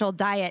spiritual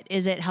diet?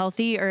 Is it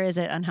healthy or is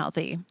it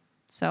unhealthy?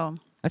 So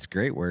that's a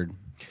great word.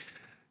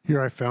 Here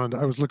I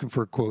was looking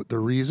for a quote. The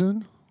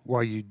reason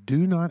why you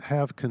do not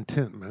have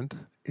contentment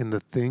in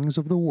the things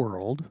of the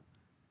world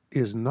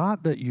is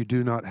not that you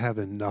do not have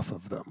enough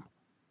of them.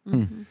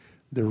 Mm-hmm.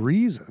 The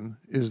reason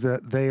is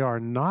that they are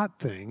not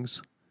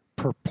things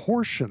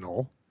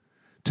proportional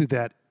to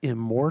that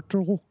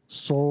immortal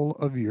soul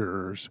of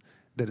yours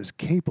that is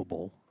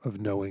capable of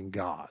knowing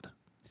God.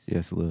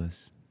 C.S.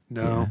 Lewis.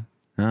 No.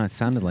 Yeah. No, it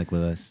sounded like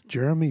Lewis.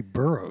 Jeremy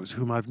Burroughs,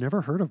 whom I've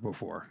never heard of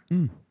before.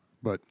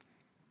 But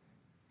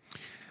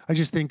I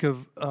just think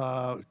of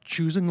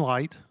choosing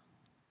light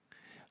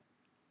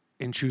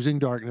and choosing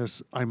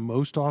darkness. I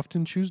most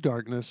often choose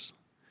darkness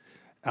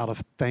out of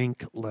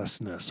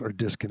thanklessness or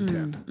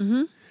discontent.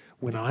 Mm-hmm.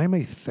 When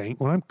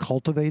I'm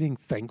cultivating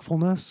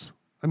thankfulness,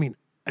 I mean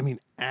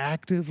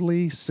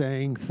actively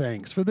saying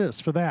thanks for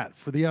this, for that,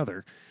 for the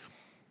other.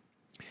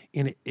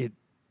 And it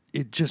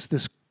just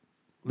this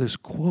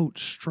quote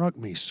struck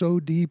me so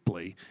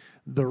deeply.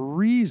 The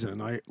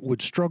reason I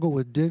would struggle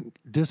with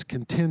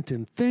discontent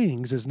in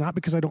things is not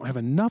because I don't have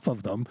enough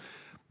of them,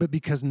 but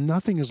because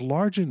nothing is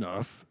large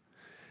enough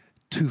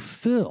to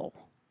fill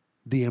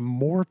the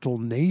immortal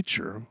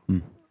nature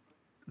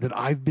that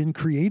I've been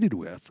created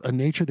with, a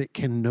nature that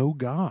can know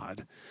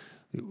God.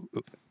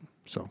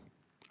 So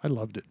I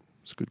loved it.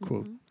 It's a good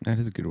quote. That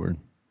is a good word.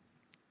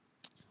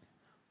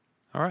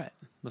 All right,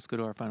 let's go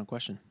to our final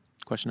question.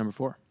 Question number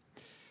 4.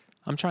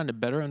 I'm trying to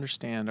better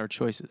understand our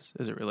choices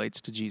as it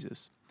relates to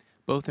Jesus,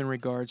 both in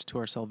regards to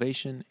our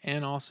salvation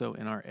and also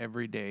in our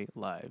everyday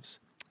lives.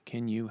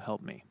 Can you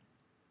help me?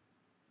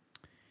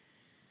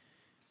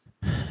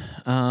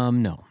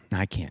 No,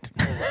 I can't.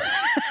 But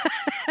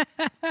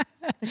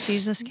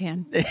Jesus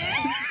can.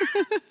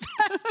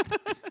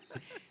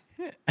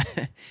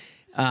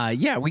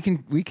 Yeah, we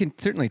can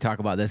certainly talk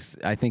about this.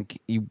 I think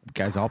you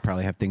guys all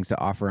probably have things to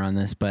offer on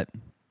this, but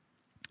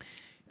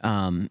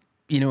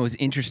it was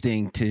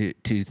interesting to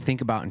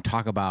think about and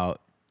talk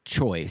about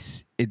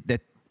choice that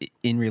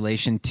in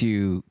relation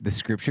to the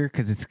scripture,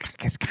 because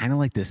it's kind of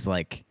like this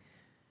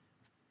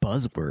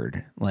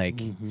buzzword,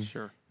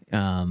 Sure.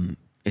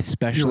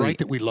 Especially, you're right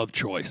that we love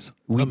choice.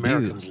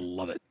 Americans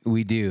love it.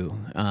 We do.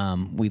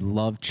 We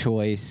love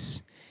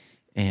choice,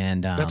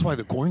 and that's why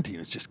the quarantine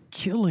is just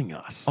killing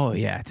us. Oh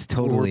yeah, it's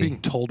totally. We're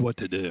being told what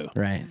to do.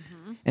 Right.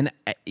 Mm-hmm. And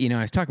I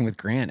was talking with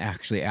Grant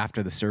actually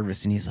after the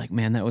service, and he's like,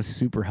 "Man, that was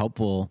super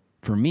helpful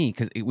for me,"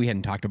 because we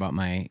hadn't talked about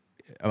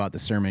the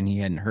sermon. He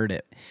hadn't heard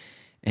it,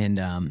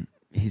 and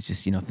he's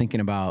just thinking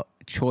about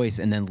choice,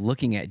 and then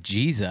looking at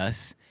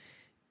Jesus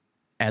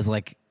as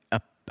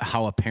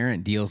how a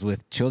parent deals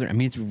with children. I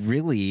mean, it's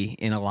really,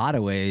 in a lot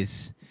of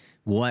ways,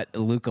 what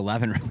Luke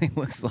 11 really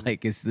looks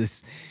like is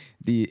this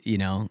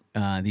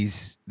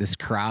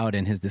crowd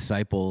and his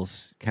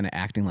disciples kind of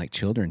acting like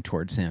children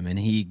towards him, and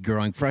he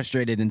growing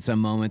frustrated in some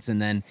moments,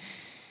 and then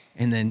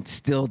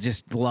still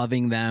just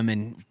loving them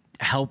and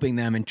helping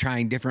them and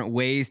trying different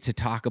ways to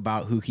talk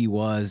about who he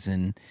was.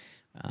 And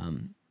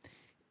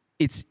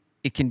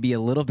it can be a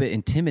little bit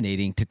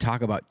intimidating to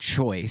talk about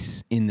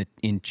choice in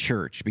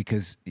church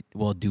because,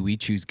 well, do we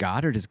choose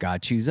God or does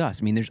God choose us?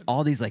 I mean, there's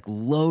all these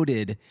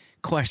loaded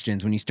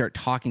questions when you start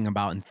talking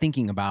about and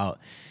thinking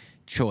about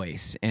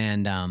choice.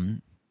 And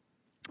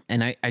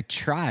I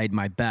tried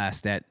my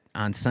best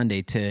on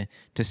Sunday to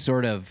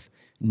sort of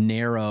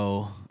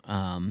narrow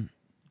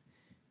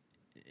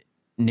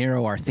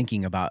narrow our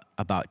thinking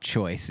about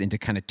choice into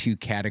kind of two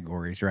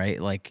categories,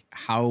 right? Like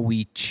how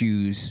we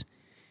choose.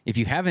 If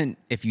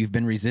you've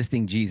been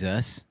resisting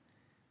Jesus,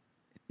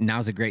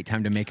 now's a great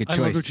time to make a choice.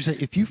 I love what you say.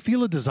 If you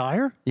feel a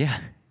desire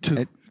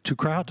to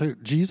cry out to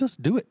Jesus,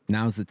 do it.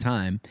 Now's the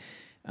time.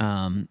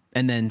 And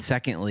then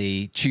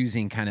secondly,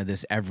 choosing kind of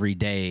this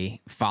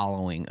everyday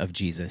following of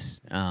Jesus.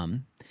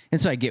 And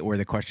so I get where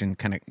the question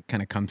kind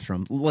of comes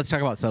from. Let's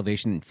talk about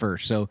salvation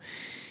first. So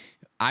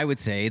I would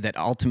say that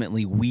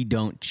ultimately we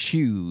don't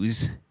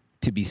choose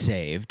to be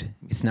saved.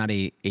 It's not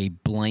a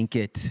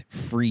blanket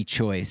free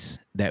choice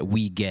that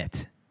we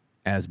get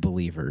as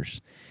believers,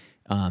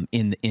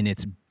 in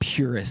its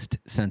purest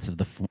sense of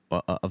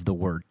the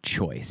word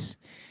choice.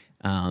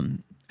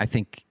 I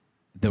think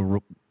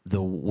the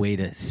way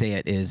to say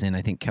it is, and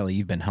I think Kelly,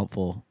 you've been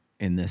helpful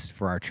in this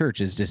for our church,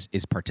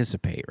 is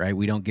participate, right?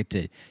 We don't get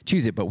to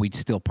choose it, but we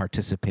still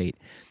participate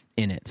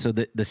in it. So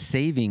the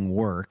saving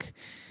work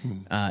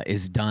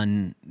is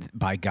done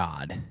by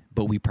God,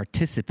 but we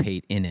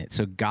participate in it.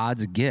 So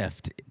God's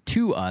gift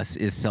to us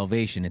is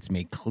salvation. It's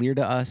made clear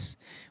to us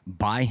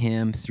by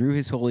Him through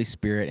His Holy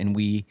Spirit, and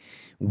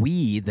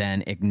we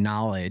then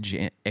acknowledge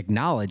it,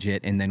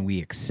 and then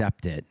we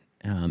accept it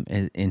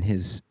in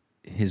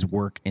His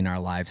work in our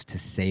lives to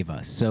save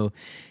us. So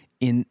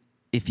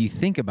if you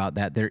think about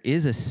that, there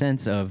is a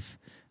sense of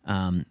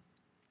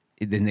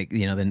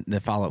then the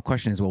follow-up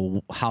question is,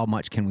 well, how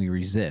much can we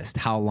resist?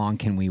 How long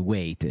can we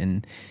wait?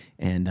 And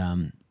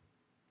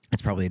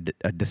it's probably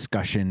a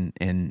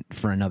discussion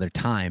for another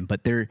time.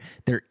 But there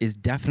is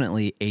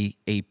definitely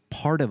a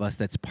part of us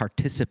that's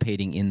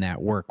participating in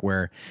that work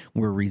where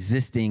we're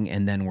resisting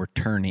and then we're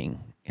turning.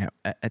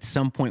 At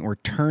some point, we're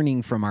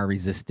turning from our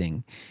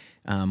resisting.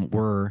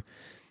 We're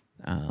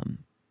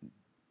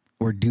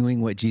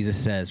doing what Jesus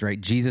says,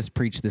 right? Jesus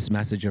preached this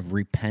message of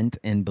repent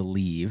and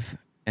believe.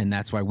 And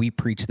that's why we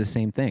preach the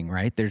same thing,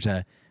 right? There's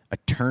a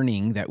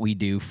turning that we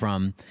do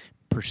from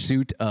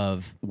pursuit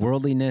of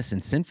worldliness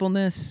and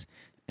sinfulness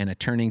and a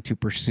turning to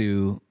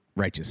pursue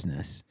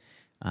righteousness.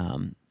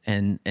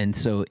 And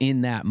so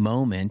in that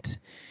moment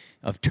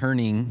of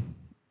turning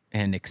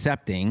and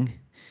accepting,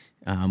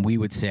 we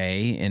would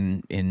say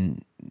in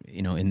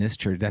this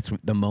church, that's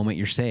the moment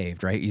you're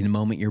saved, right? The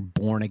moment you're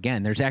born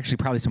again. There's actually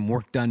probably some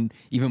work done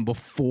even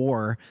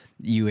before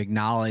you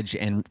acknowledge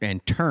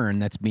and turn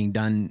that's being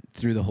done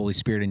through the Holy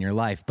Spirit in your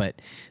life.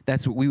 But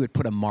that's what we would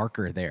put a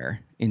marker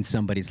there in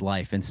somebody's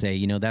life and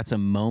say, that's a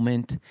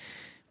moment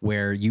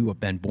where you have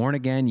been born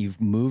again. You've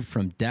moved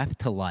from death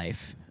to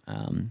life.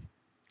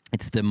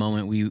 It's the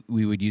moment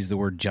we would use the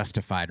word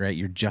justified, right?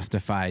 You're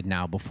justified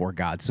now before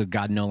God. So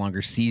God no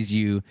longer sees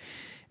you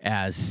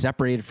as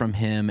separated from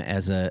Him,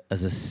 as a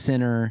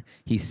sinner.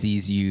 He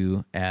sees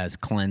you as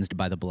cleansed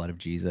by the blood of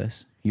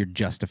Jesus. You're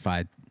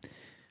justified.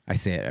 I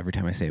say it every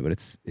time I say it, but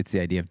it's the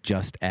idea of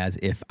just as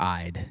if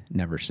I'd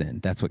never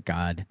sinned. That's what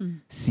God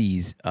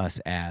sees us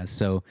as.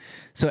 So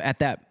at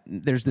that,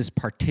 there's this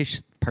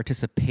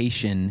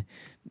participation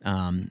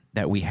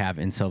that we have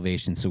in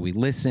salvation. So we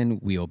listen,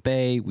 we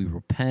obey, we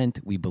repent,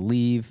 we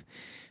believe.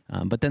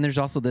 But then there's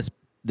also this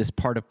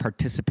part of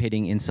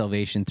participating in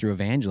salvation through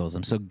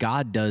evangelism. So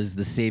God does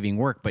the saving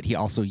work, but He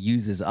also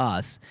uses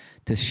us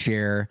to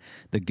share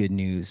the good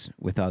news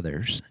with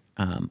others.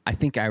 I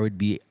think I'd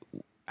be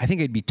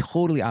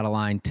totally out of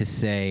line to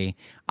say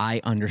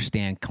I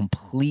understand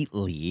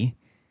completely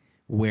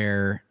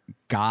where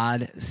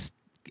God,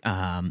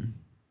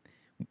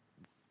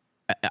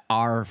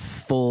 our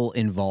full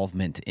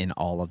involvement in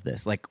all of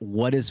this. Like,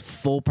 what does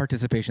full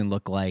participation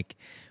look like?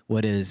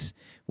 What is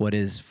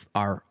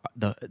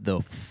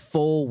the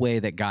full way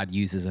that God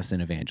uses us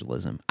in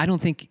evangelism? I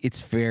don't think it's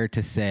fair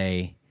to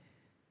say,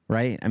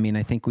 right? I mean,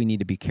 I think we need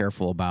to be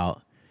careful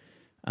about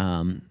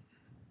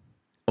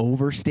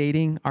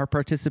overstating our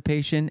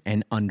participation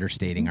and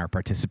understating our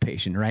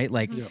participation, right?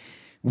 Like,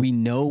 we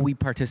know we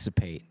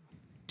participate.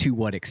 To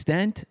what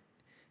extent?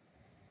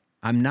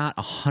 I'm not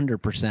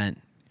 100%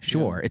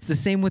 sure. Yeah. It's the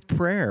same with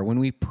prayer. When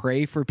we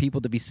pray for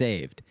people to be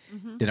saved,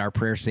 did our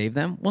prayer save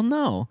them? Well,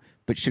 no.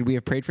 But should we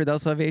have prayed for their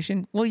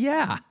salvation? Well,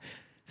 yeah.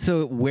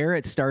 So where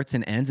it starts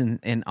and ends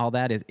and all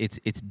that is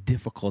it's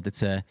difficult.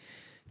 It's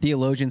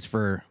theologians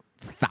for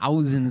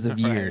thousands of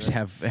years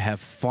have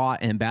fought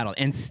and battled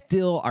and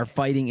still are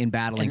fighting and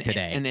battling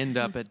today. And end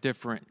up at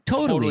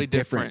totally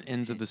different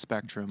ends of the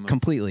spectrum.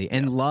 Completely.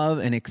 And love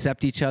and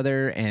accept each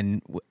other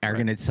and are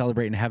going to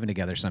celebrate in heaven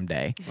together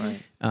someday.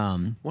 Right.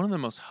 One of the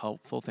most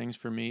helpful things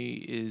for me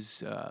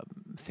is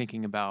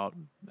thinking about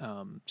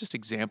just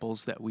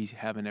examples that we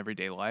have in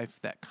everyday life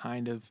that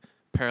kind of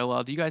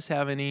parallel. Do you guys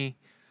have any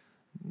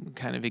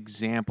kind of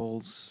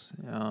examples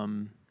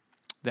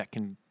that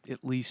can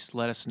at least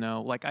let us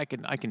know? Like I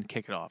can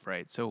kick it off,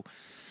 right? So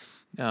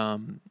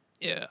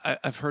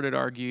I've heard it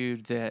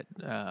argued that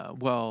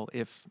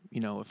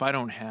if I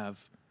don't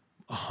have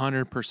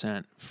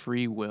 100%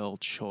 free will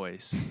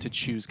choice to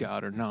choose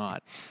God or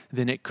not,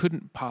 then it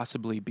couldn't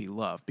possibly be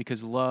love,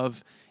 because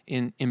love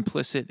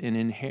implicit and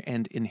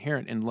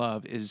inherent in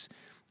love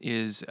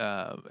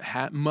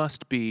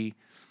must be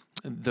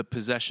the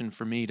possession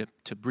for me to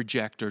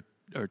reject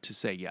or to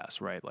say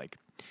yes, right? Like,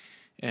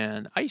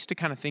 and I used to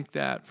kind of think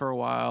that for a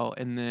while,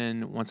 and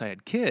then once I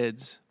had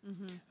kids,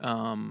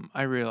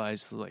 I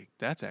realized like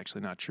that's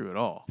actually not true at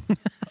all.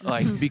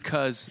 Like,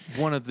 because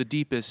one of the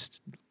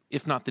deepest,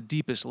 if not the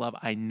deepest love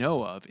I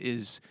know of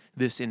is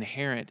this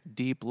inherent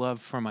deep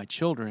love for my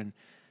children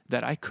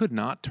that I could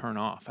not turn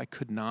off. I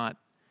could not,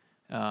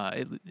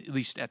 at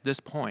least at this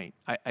point,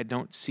 I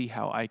don't see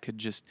how I could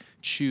just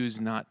choose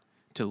not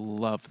to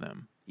love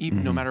them,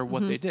 even no matter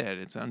what they did.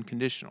 It's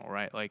unconditional,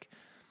 right? Like,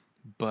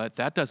 but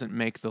that doesn't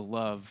make the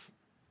love.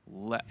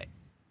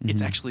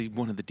 It's actually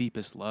one of the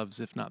deepest loves,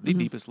 if not the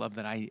deepest love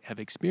that I have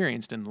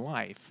experienced in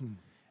life,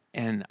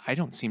 and I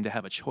don't seem to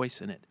have a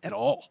choice in it at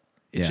all.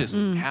 It just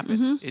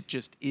happened. It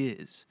just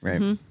is.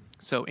 Right.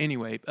 So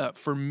anyway,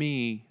 for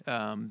me,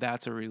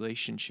 that's a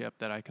relationship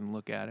that I can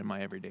look at in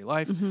my everyday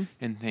life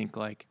and think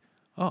like,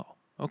 oh,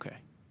 okay,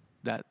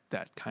 that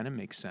kind of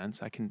makes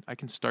sense. I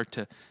can start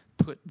to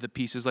put the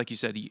pieces, like you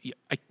said.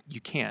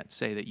 You can't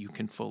say that you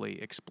can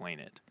fully explain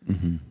it,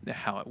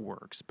 how it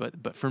works.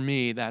 But for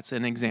me, that's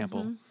an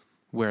example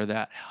where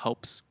that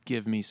helps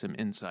give me some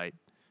insight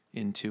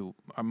into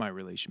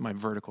my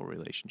vertical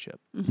relationship.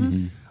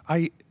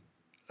 I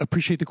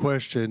appreciate the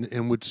question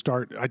and would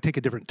start. I take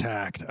a different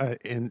tact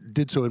and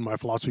did so in my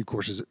philosophy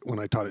courses when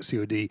I taught at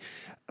COD.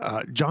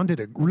 John did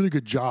a really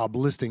good job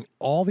listing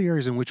all the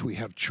areas in which we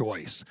have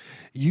choice.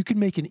 You can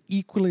make an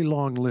equally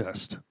long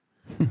list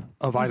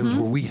of items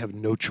where we have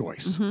no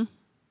choice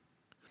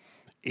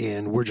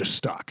and we're just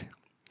stuck.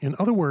 In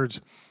other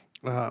words,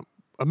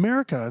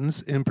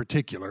 Americans in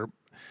particular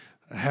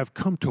have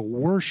come to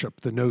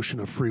worship the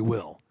notion of free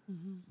will,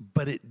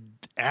 but it,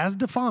 as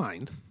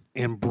defined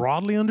and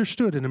broadly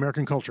understood in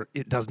American culture,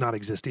 it does not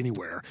exist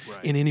anywhere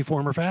in any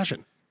form or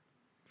fashion.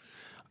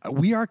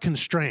 We are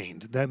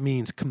constrained, that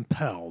means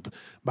compelled,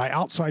 by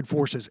outside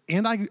forces,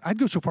 and I'd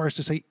go so far as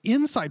to say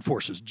inside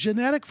forces,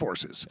 genetic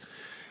forces.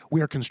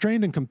 We are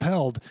constrained and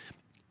compelled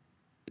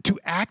to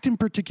act in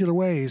particular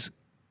ways.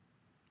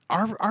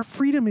 Our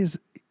freedom is,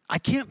 I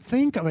can't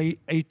think of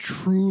a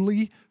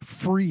truly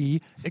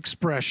free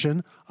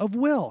expression of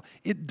will.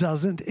 It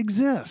doesn't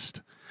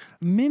exist.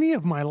 Many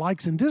of my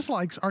likes and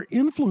dislikes are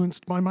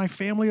influenced by my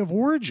family of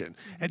origin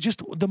at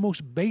just the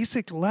most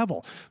basic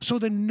level. So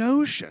the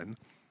notion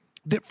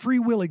that free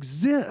will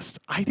exists,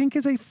 I think,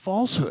 is a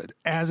falsehood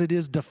as it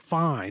is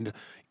defined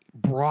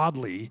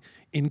broadly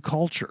in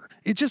culture.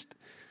 It just,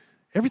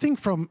 everything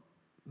from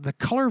the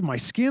color of my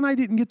skin, I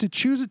didn't get to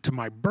choose it, to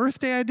my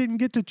birthday, I didn't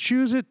get to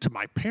choose it, to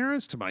my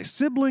parents, to my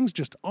siblings,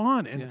 just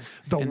on. And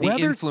the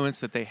weather, the influence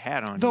that they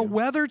had on the you.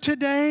 weather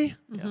today,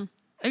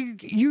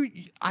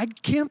 I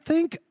can't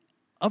think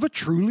of a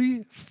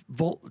truly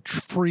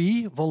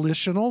free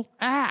volitional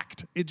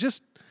act.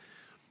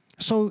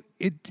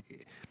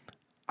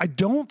 I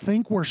don't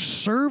think we're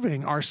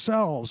serving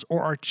ourselves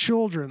or our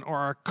children or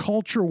our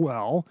culture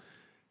well,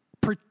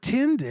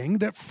 pretending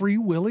that free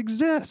will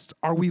exists.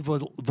 Are we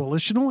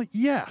volitional?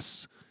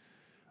 Yes.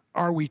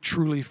 Are we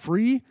truly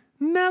free?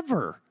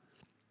 Never.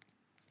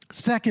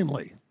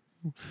 Secondly,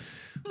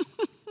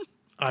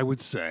 I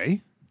would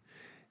say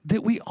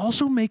that we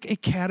also make a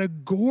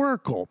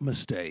categorical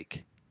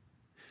mistake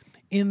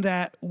in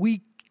that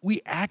we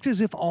act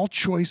as if all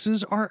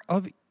choices are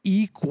of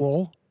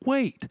equal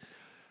weight.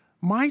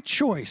 My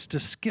choice to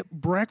skip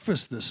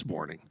breakfast this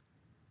morning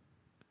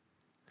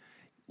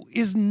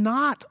is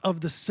not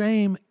of the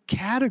same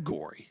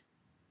category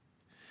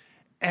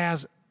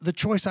as the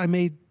choice I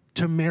made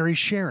to marry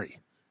Sherry.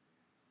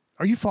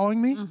 Are you following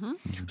me?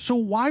 So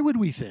why would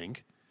we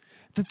think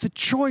that the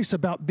choice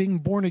about being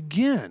born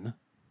again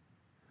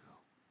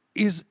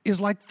is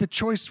like the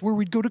choice where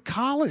we'd go to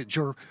college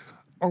or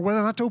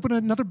whether or not to open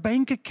another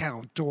bank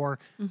account or,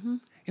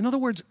 in other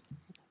words,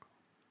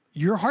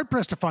 you're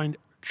hard-pressed to find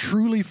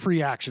truly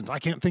free actions. I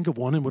can't think of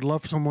one and would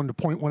love for someone to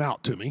point one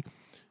out to me.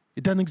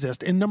 It doesn't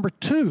exist. And number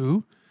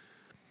two,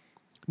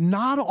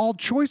 not all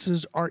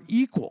choices are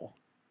equal,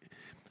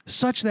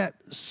 such that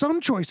some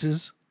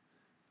choices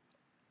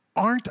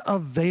aren't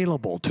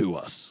available to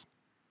us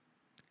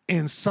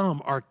and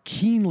some are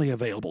keenly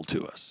available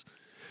to us.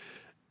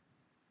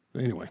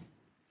 Anyway,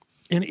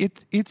 and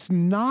it's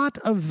not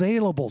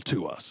available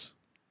to us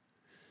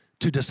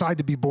to decide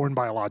to be born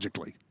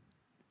biologically.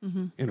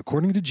 And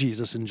according to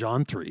Jesus in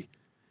John 3,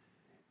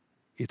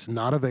 it's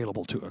not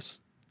available to us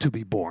to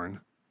be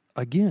born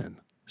again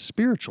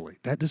spiritually.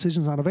 That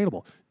decision's not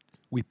available.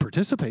 We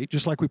participate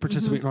just like we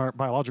participate in our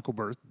biological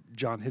birth.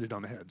 John hit it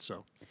on the head.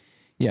 So,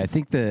 yeah, I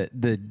think we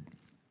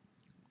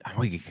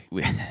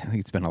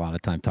could spend a lot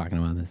of time talking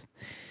about this.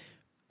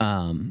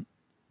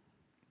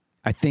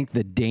 I think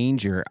the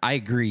danger, I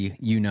agree,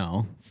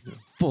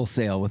 full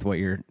sail with what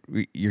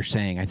you're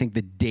saying. I think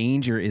the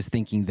danger is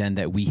thinking then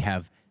that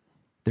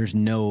there's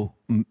no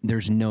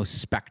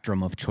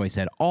spectrum of choice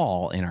at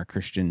all in our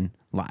Christian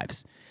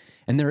lives.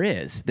 And there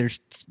is.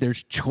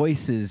 There's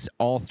choices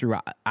all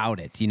throughout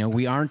it.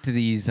 We aren't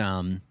these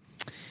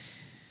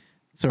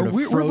sort of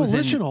we're frozen.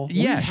 volitional.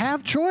 Yes, we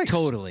have choice.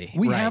 Totally.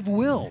 We right. have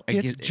will. I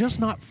It's get- just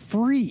not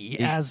free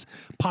as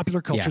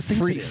popular culture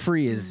thinks free, it is.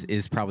 free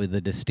is probably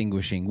the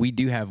distinguishing. We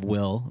do have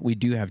will, we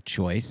do have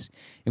choice,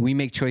 and we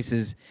make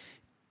choices,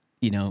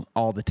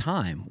 all the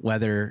time,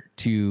 whether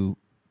to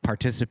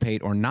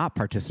participate or not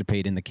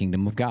participate in the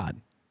kingdom of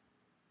God.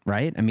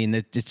 Right? I mean,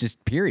 it's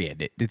just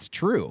period. It's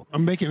true.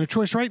 I'm making a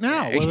choice right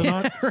now whether or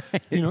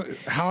not,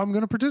 how I'm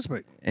going to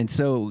participate. And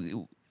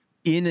so,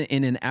 in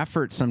an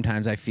effort,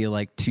 sometimes I feel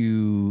like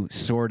to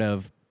sort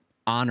of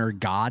honor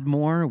God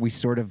more, we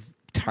sort of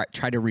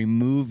try to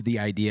remove the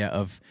idea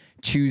of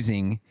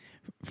choosing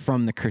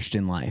from the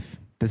Christian life.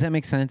 Does that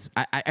make sense?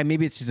 I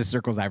maybe it's just the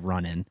circles I've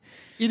run in.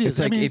 It is. It's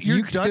like if your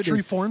you Dutch stood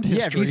Reformed if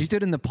history. you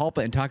stood in the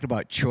pulpit and talked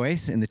about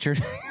choice in the church,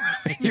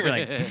 you're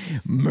like,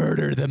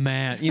 murder the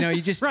man.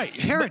 You just right,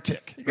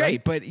 heretic.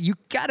 Right, but you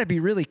got to be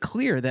really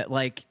clear that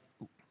like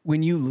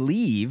when you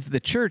leave the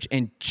church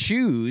and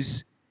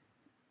choose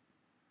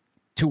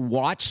to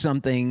watch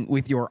something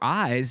with your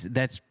eyes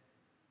that's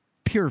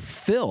pure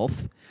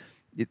filth,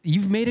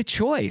 you've made a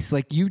choice.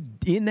 Like you,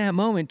 in that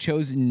moment,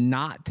 chose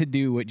not to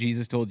do what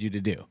Jesus told you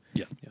to do.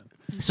 Yeah.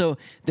 So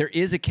there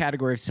is a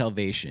category of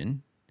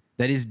salvation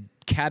that is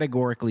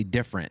categorically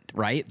different,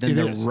 right, than It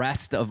the is.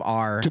 rest of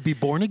our. To be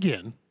born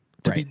again,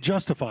 to be Right.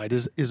 justified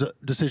is a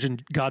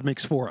decision God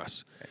makes for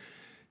us.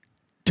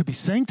 To be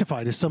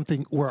sanctified is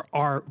something where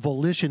our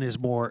volition is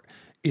more,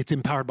 it's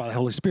empowered by the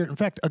Holy Spirit. In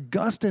fact,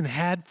 Augustine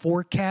had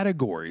 4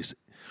 categories.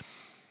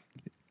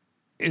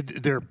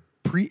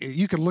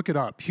 You can look it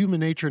up, Human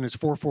Nature in its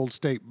Fourfold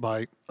State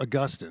by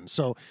Augustine.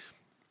 So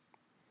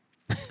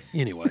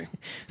anyway,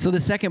 So the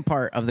second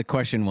part of the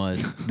question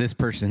was, this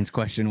person's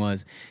question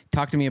was,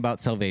 talk to me about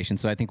salvation.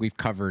 So I think we've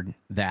covered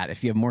that.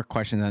 If you have more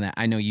questions on that,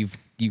 I know you've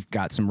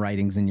got some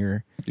writings in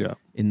your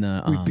in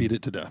the we beat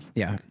it to death.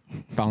 Yeah,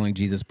 Following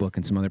Jesus book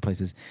and some other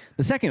places.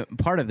 The second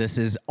part of this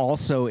is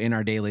also in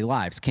our daily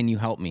lives. Can you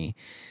help me?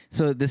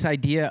 So this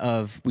idea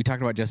of, we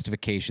talked about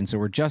justification, so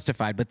we're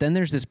justified, but then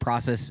there's this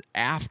process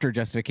after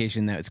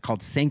justification that is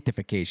called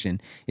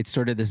sanctification. It's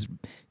sort of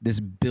this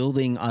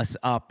building us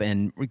up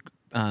and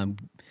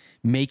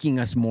making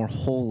us more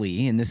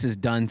holy, and this is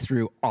done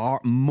through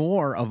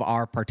more of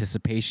our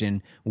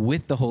participation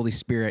with the Holy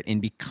Spirit in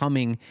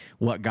becoming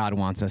what God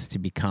wants us to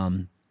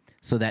become,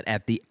 so that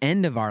at the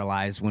end of our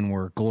lives, when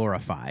we're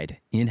glorified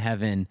in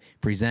heaven,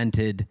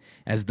 presented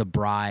as the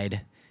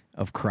bride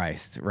of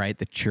Christ, right?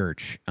 The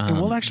church. And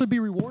we'll actually be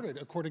rewarded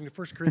according to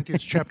 1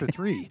 Corinthians chapter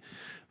 3.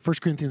 1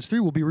 Corinthians 3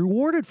 will be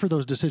rewarded for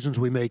those decisions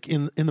we make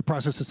in the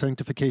process of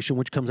sanctification,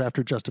 which comes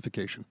after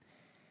justification.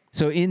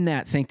 So in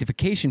that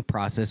sanctification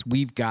process,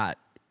 we've got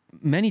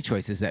many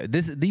choices.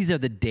 These are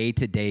the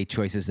day-to-day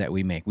choices that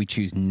we make. We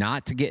choose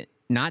not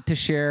to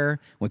share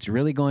what's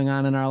really going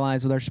on in our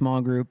lives with our small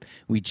group.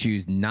 We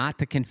choose not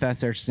to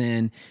confess our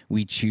sin.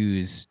 We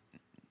choose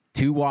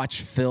to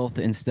watch filth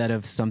instead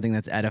of something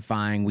that's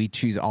edifying. We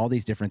choose all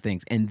these different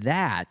things. And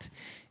that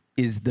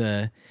is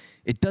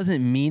it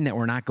doesn't mean that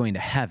we're not going to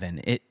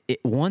heaven.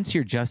 Once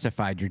you're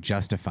justified, you're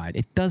justified.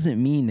 It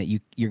doesn't mean that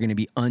you're going to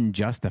be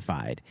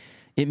unjustified.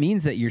 It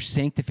means that your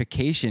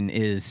sanctification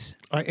is...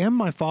 I am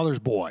my Father's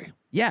boy.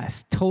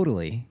 Yes,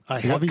 totally. I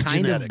have what his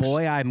kind genetics. of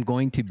boy I'm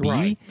going to be,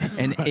 Right.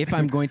 and if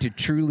I'm going to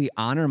truly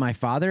honor my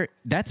Father,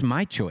 that's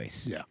my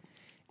choice. Yeah.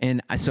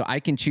 And so I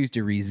can choose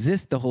to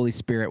resist the Holy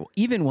Spirit.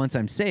 Even once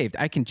I'm saved,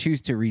 I can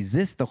choose to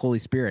resist the Holy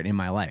Spirit in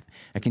my life.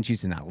 I can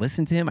choose to not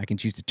listen to him. I can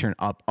choose to turn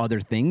up other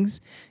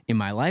things in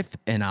my life,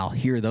 and I'll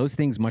hear those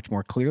things much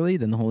more clearly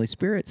than the Holy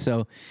Spirit.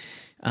 So,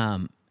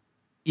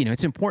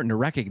 it's important to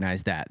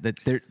recognize that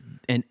there,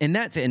 and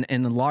that's in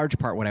a large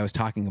part what I was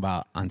talking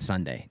about on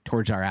Sunday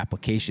towards our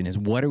application is,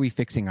 what are we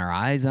fixing our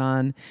eyes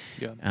on?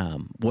 Yeah.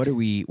 What are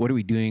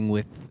we doing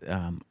with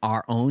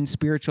our own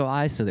spiritual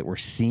eyes so that we're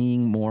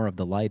seeing more of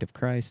the light of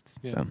Christ?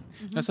 Yeah. So,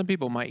 Now, some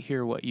people might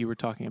hear what you were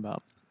talking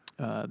about,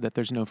 that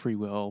there's no free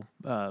will.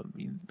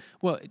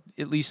 Well,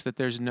 at least that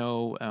there's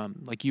no,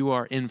 like you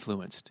are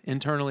influenced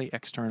internally,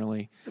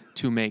 externally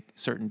to make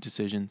certain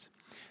decisions.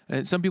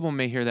 And some people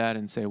may hear that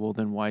and say, well,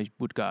 then why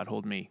would God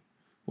hold me?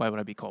 Why would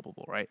I be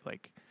culpable, right?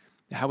 Like,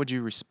 how would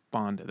you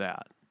respond to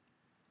that?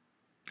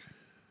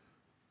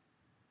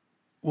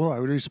 Well, I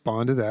would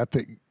respond to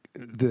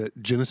that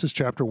Genesis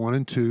chapter 1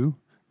 and 2,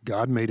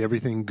 God made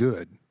everything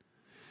good.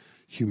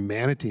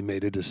 Humanity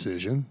made a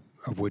decision,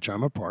 of which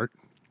I'm a part,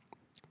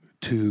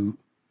 to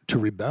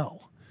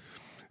rebel.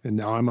 And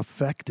now I'm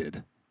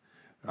affected.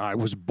 I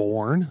was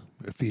born,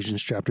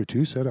 Ephesians chapter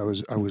 2 said, I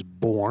was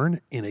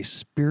born in a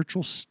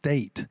spiritual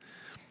state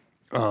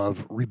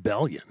of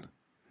rebellion.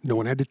 No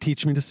one had to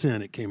teach me to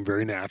sin. It came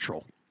very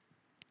natural.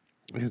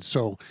 And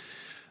so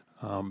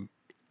I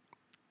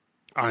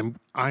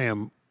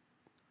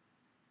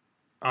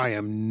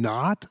am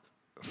not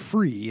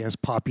free as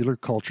popular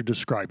culture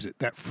describes it.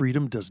 That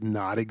freedom does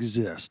not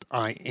exist.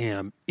 I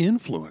am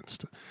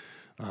influenced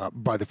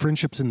by the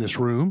friendships in this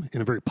room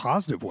in very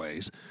positive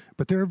ways,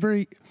 but they're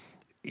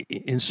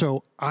and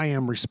so I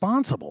am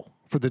responsible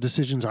for the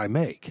decisions I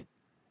make,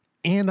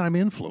 and I'm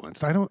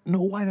influenced. I don't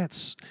know why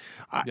that's.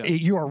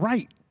 You are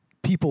right.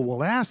 people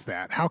will ask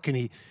that. How can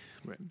he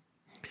Right.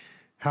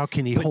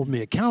 hold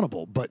me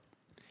accountable? But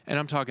And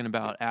I'm talking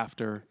about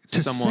after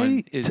To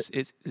someone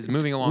say- is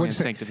moving along in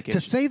sanctification.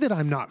 To say that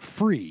I'm not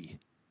free,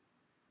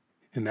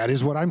 and that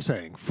is what I'm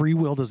saying, free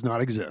will does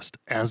not exist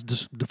as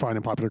defined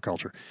in popular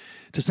culture.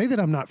 To say that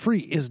I'm not free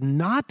is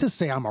not to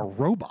say I'm a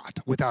robot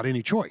without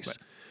any choice. Right.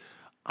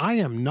 I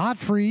am not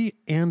free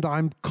and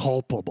I'm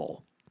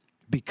culpable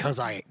because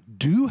I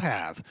do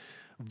have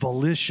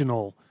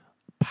volitional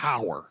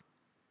power.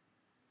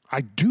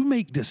 I do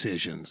make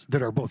decisions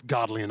that are both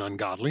godly and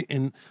ungodly,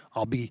 and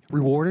I'll be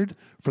rewarded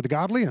for the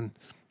godly, and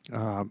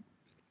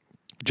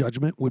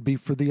judgment would be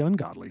for the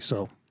ungodly.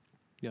 So,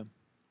 Yeah.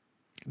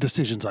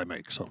 decisions I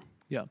make. So,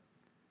 Yeah.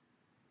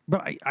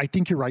 but I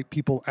think you're right.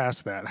 People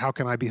ask that. How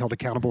can I be held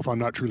accountable if I'm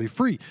not truly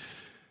free?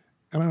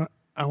 And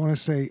I want to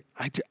say,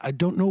 I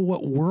don't know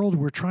what world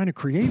we're trying to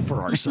create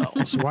for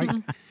ourselves,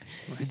 right?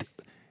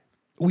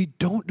 We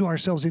don't do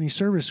ourselves any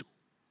service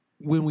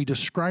when we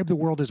describe the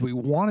world as we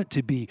want it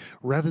to be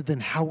rather than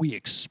how we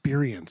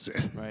experience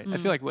it. Right. I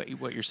feel like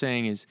what you're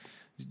saying is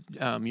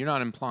you're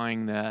not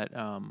implying that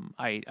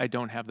I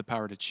don't have the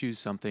power to choose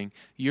something.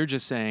 You're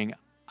just saying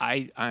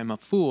I'm a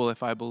fool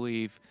if I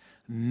believe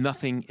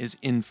nothing is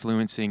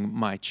influencing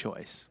my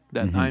choice,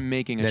 that I'm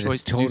making a That choice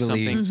is to do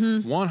totally-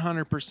 something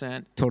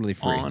 100% Totally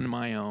free. on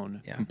my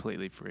own, Yeah.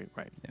 completely free.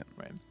 Right. Yeah.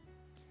 Right.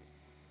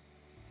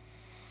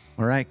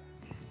 All right.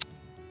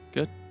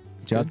 Good.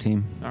 Good job,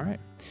 team. All right.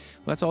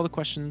 Well, that's all the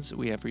questions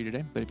we have for you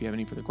today. But if you have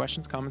any further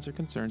questions, comments, or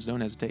concerns,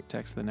 don't hesitate.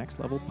 Text the Next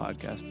Level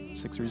Podcast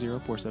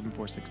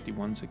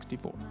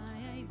 630-474-6164.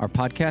 Our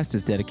podcast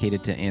is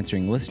dedicated to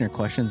answering listener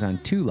questions on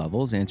 2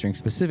 levels, answering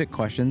specific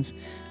questions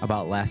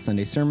about last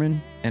Sunday's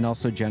sermon, and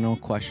also general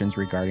questions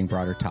regarding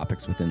broader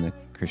topics within the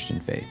Christian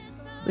faith.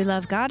 We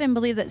love God and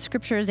believe that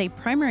Scripture is a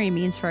primary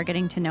means for our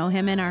getting to know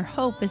Him, and our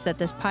hope is that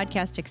this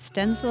podcast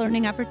extends the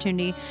learning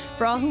opportunity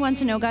for all who want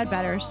to know God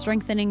better,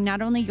 strengthening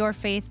not only your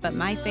faith, but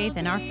my faith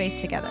and our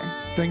faith together.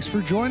 Thanks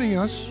for joining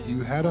us.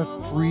 You had a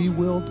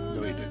free-willed...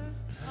 No, you didn't.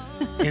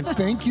 And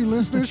thank you,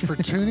 listeners, for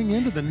tuning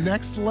in to The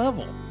Next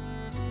Level.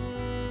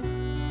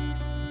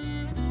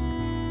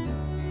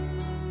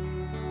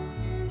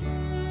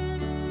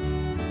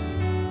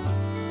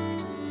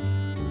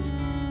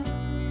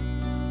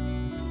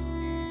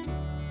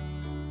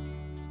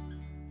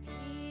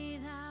 Be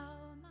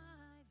thou my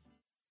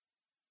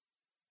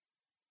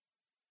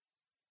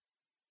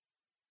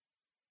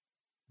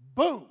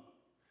Boom!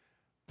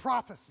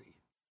 Prophecy.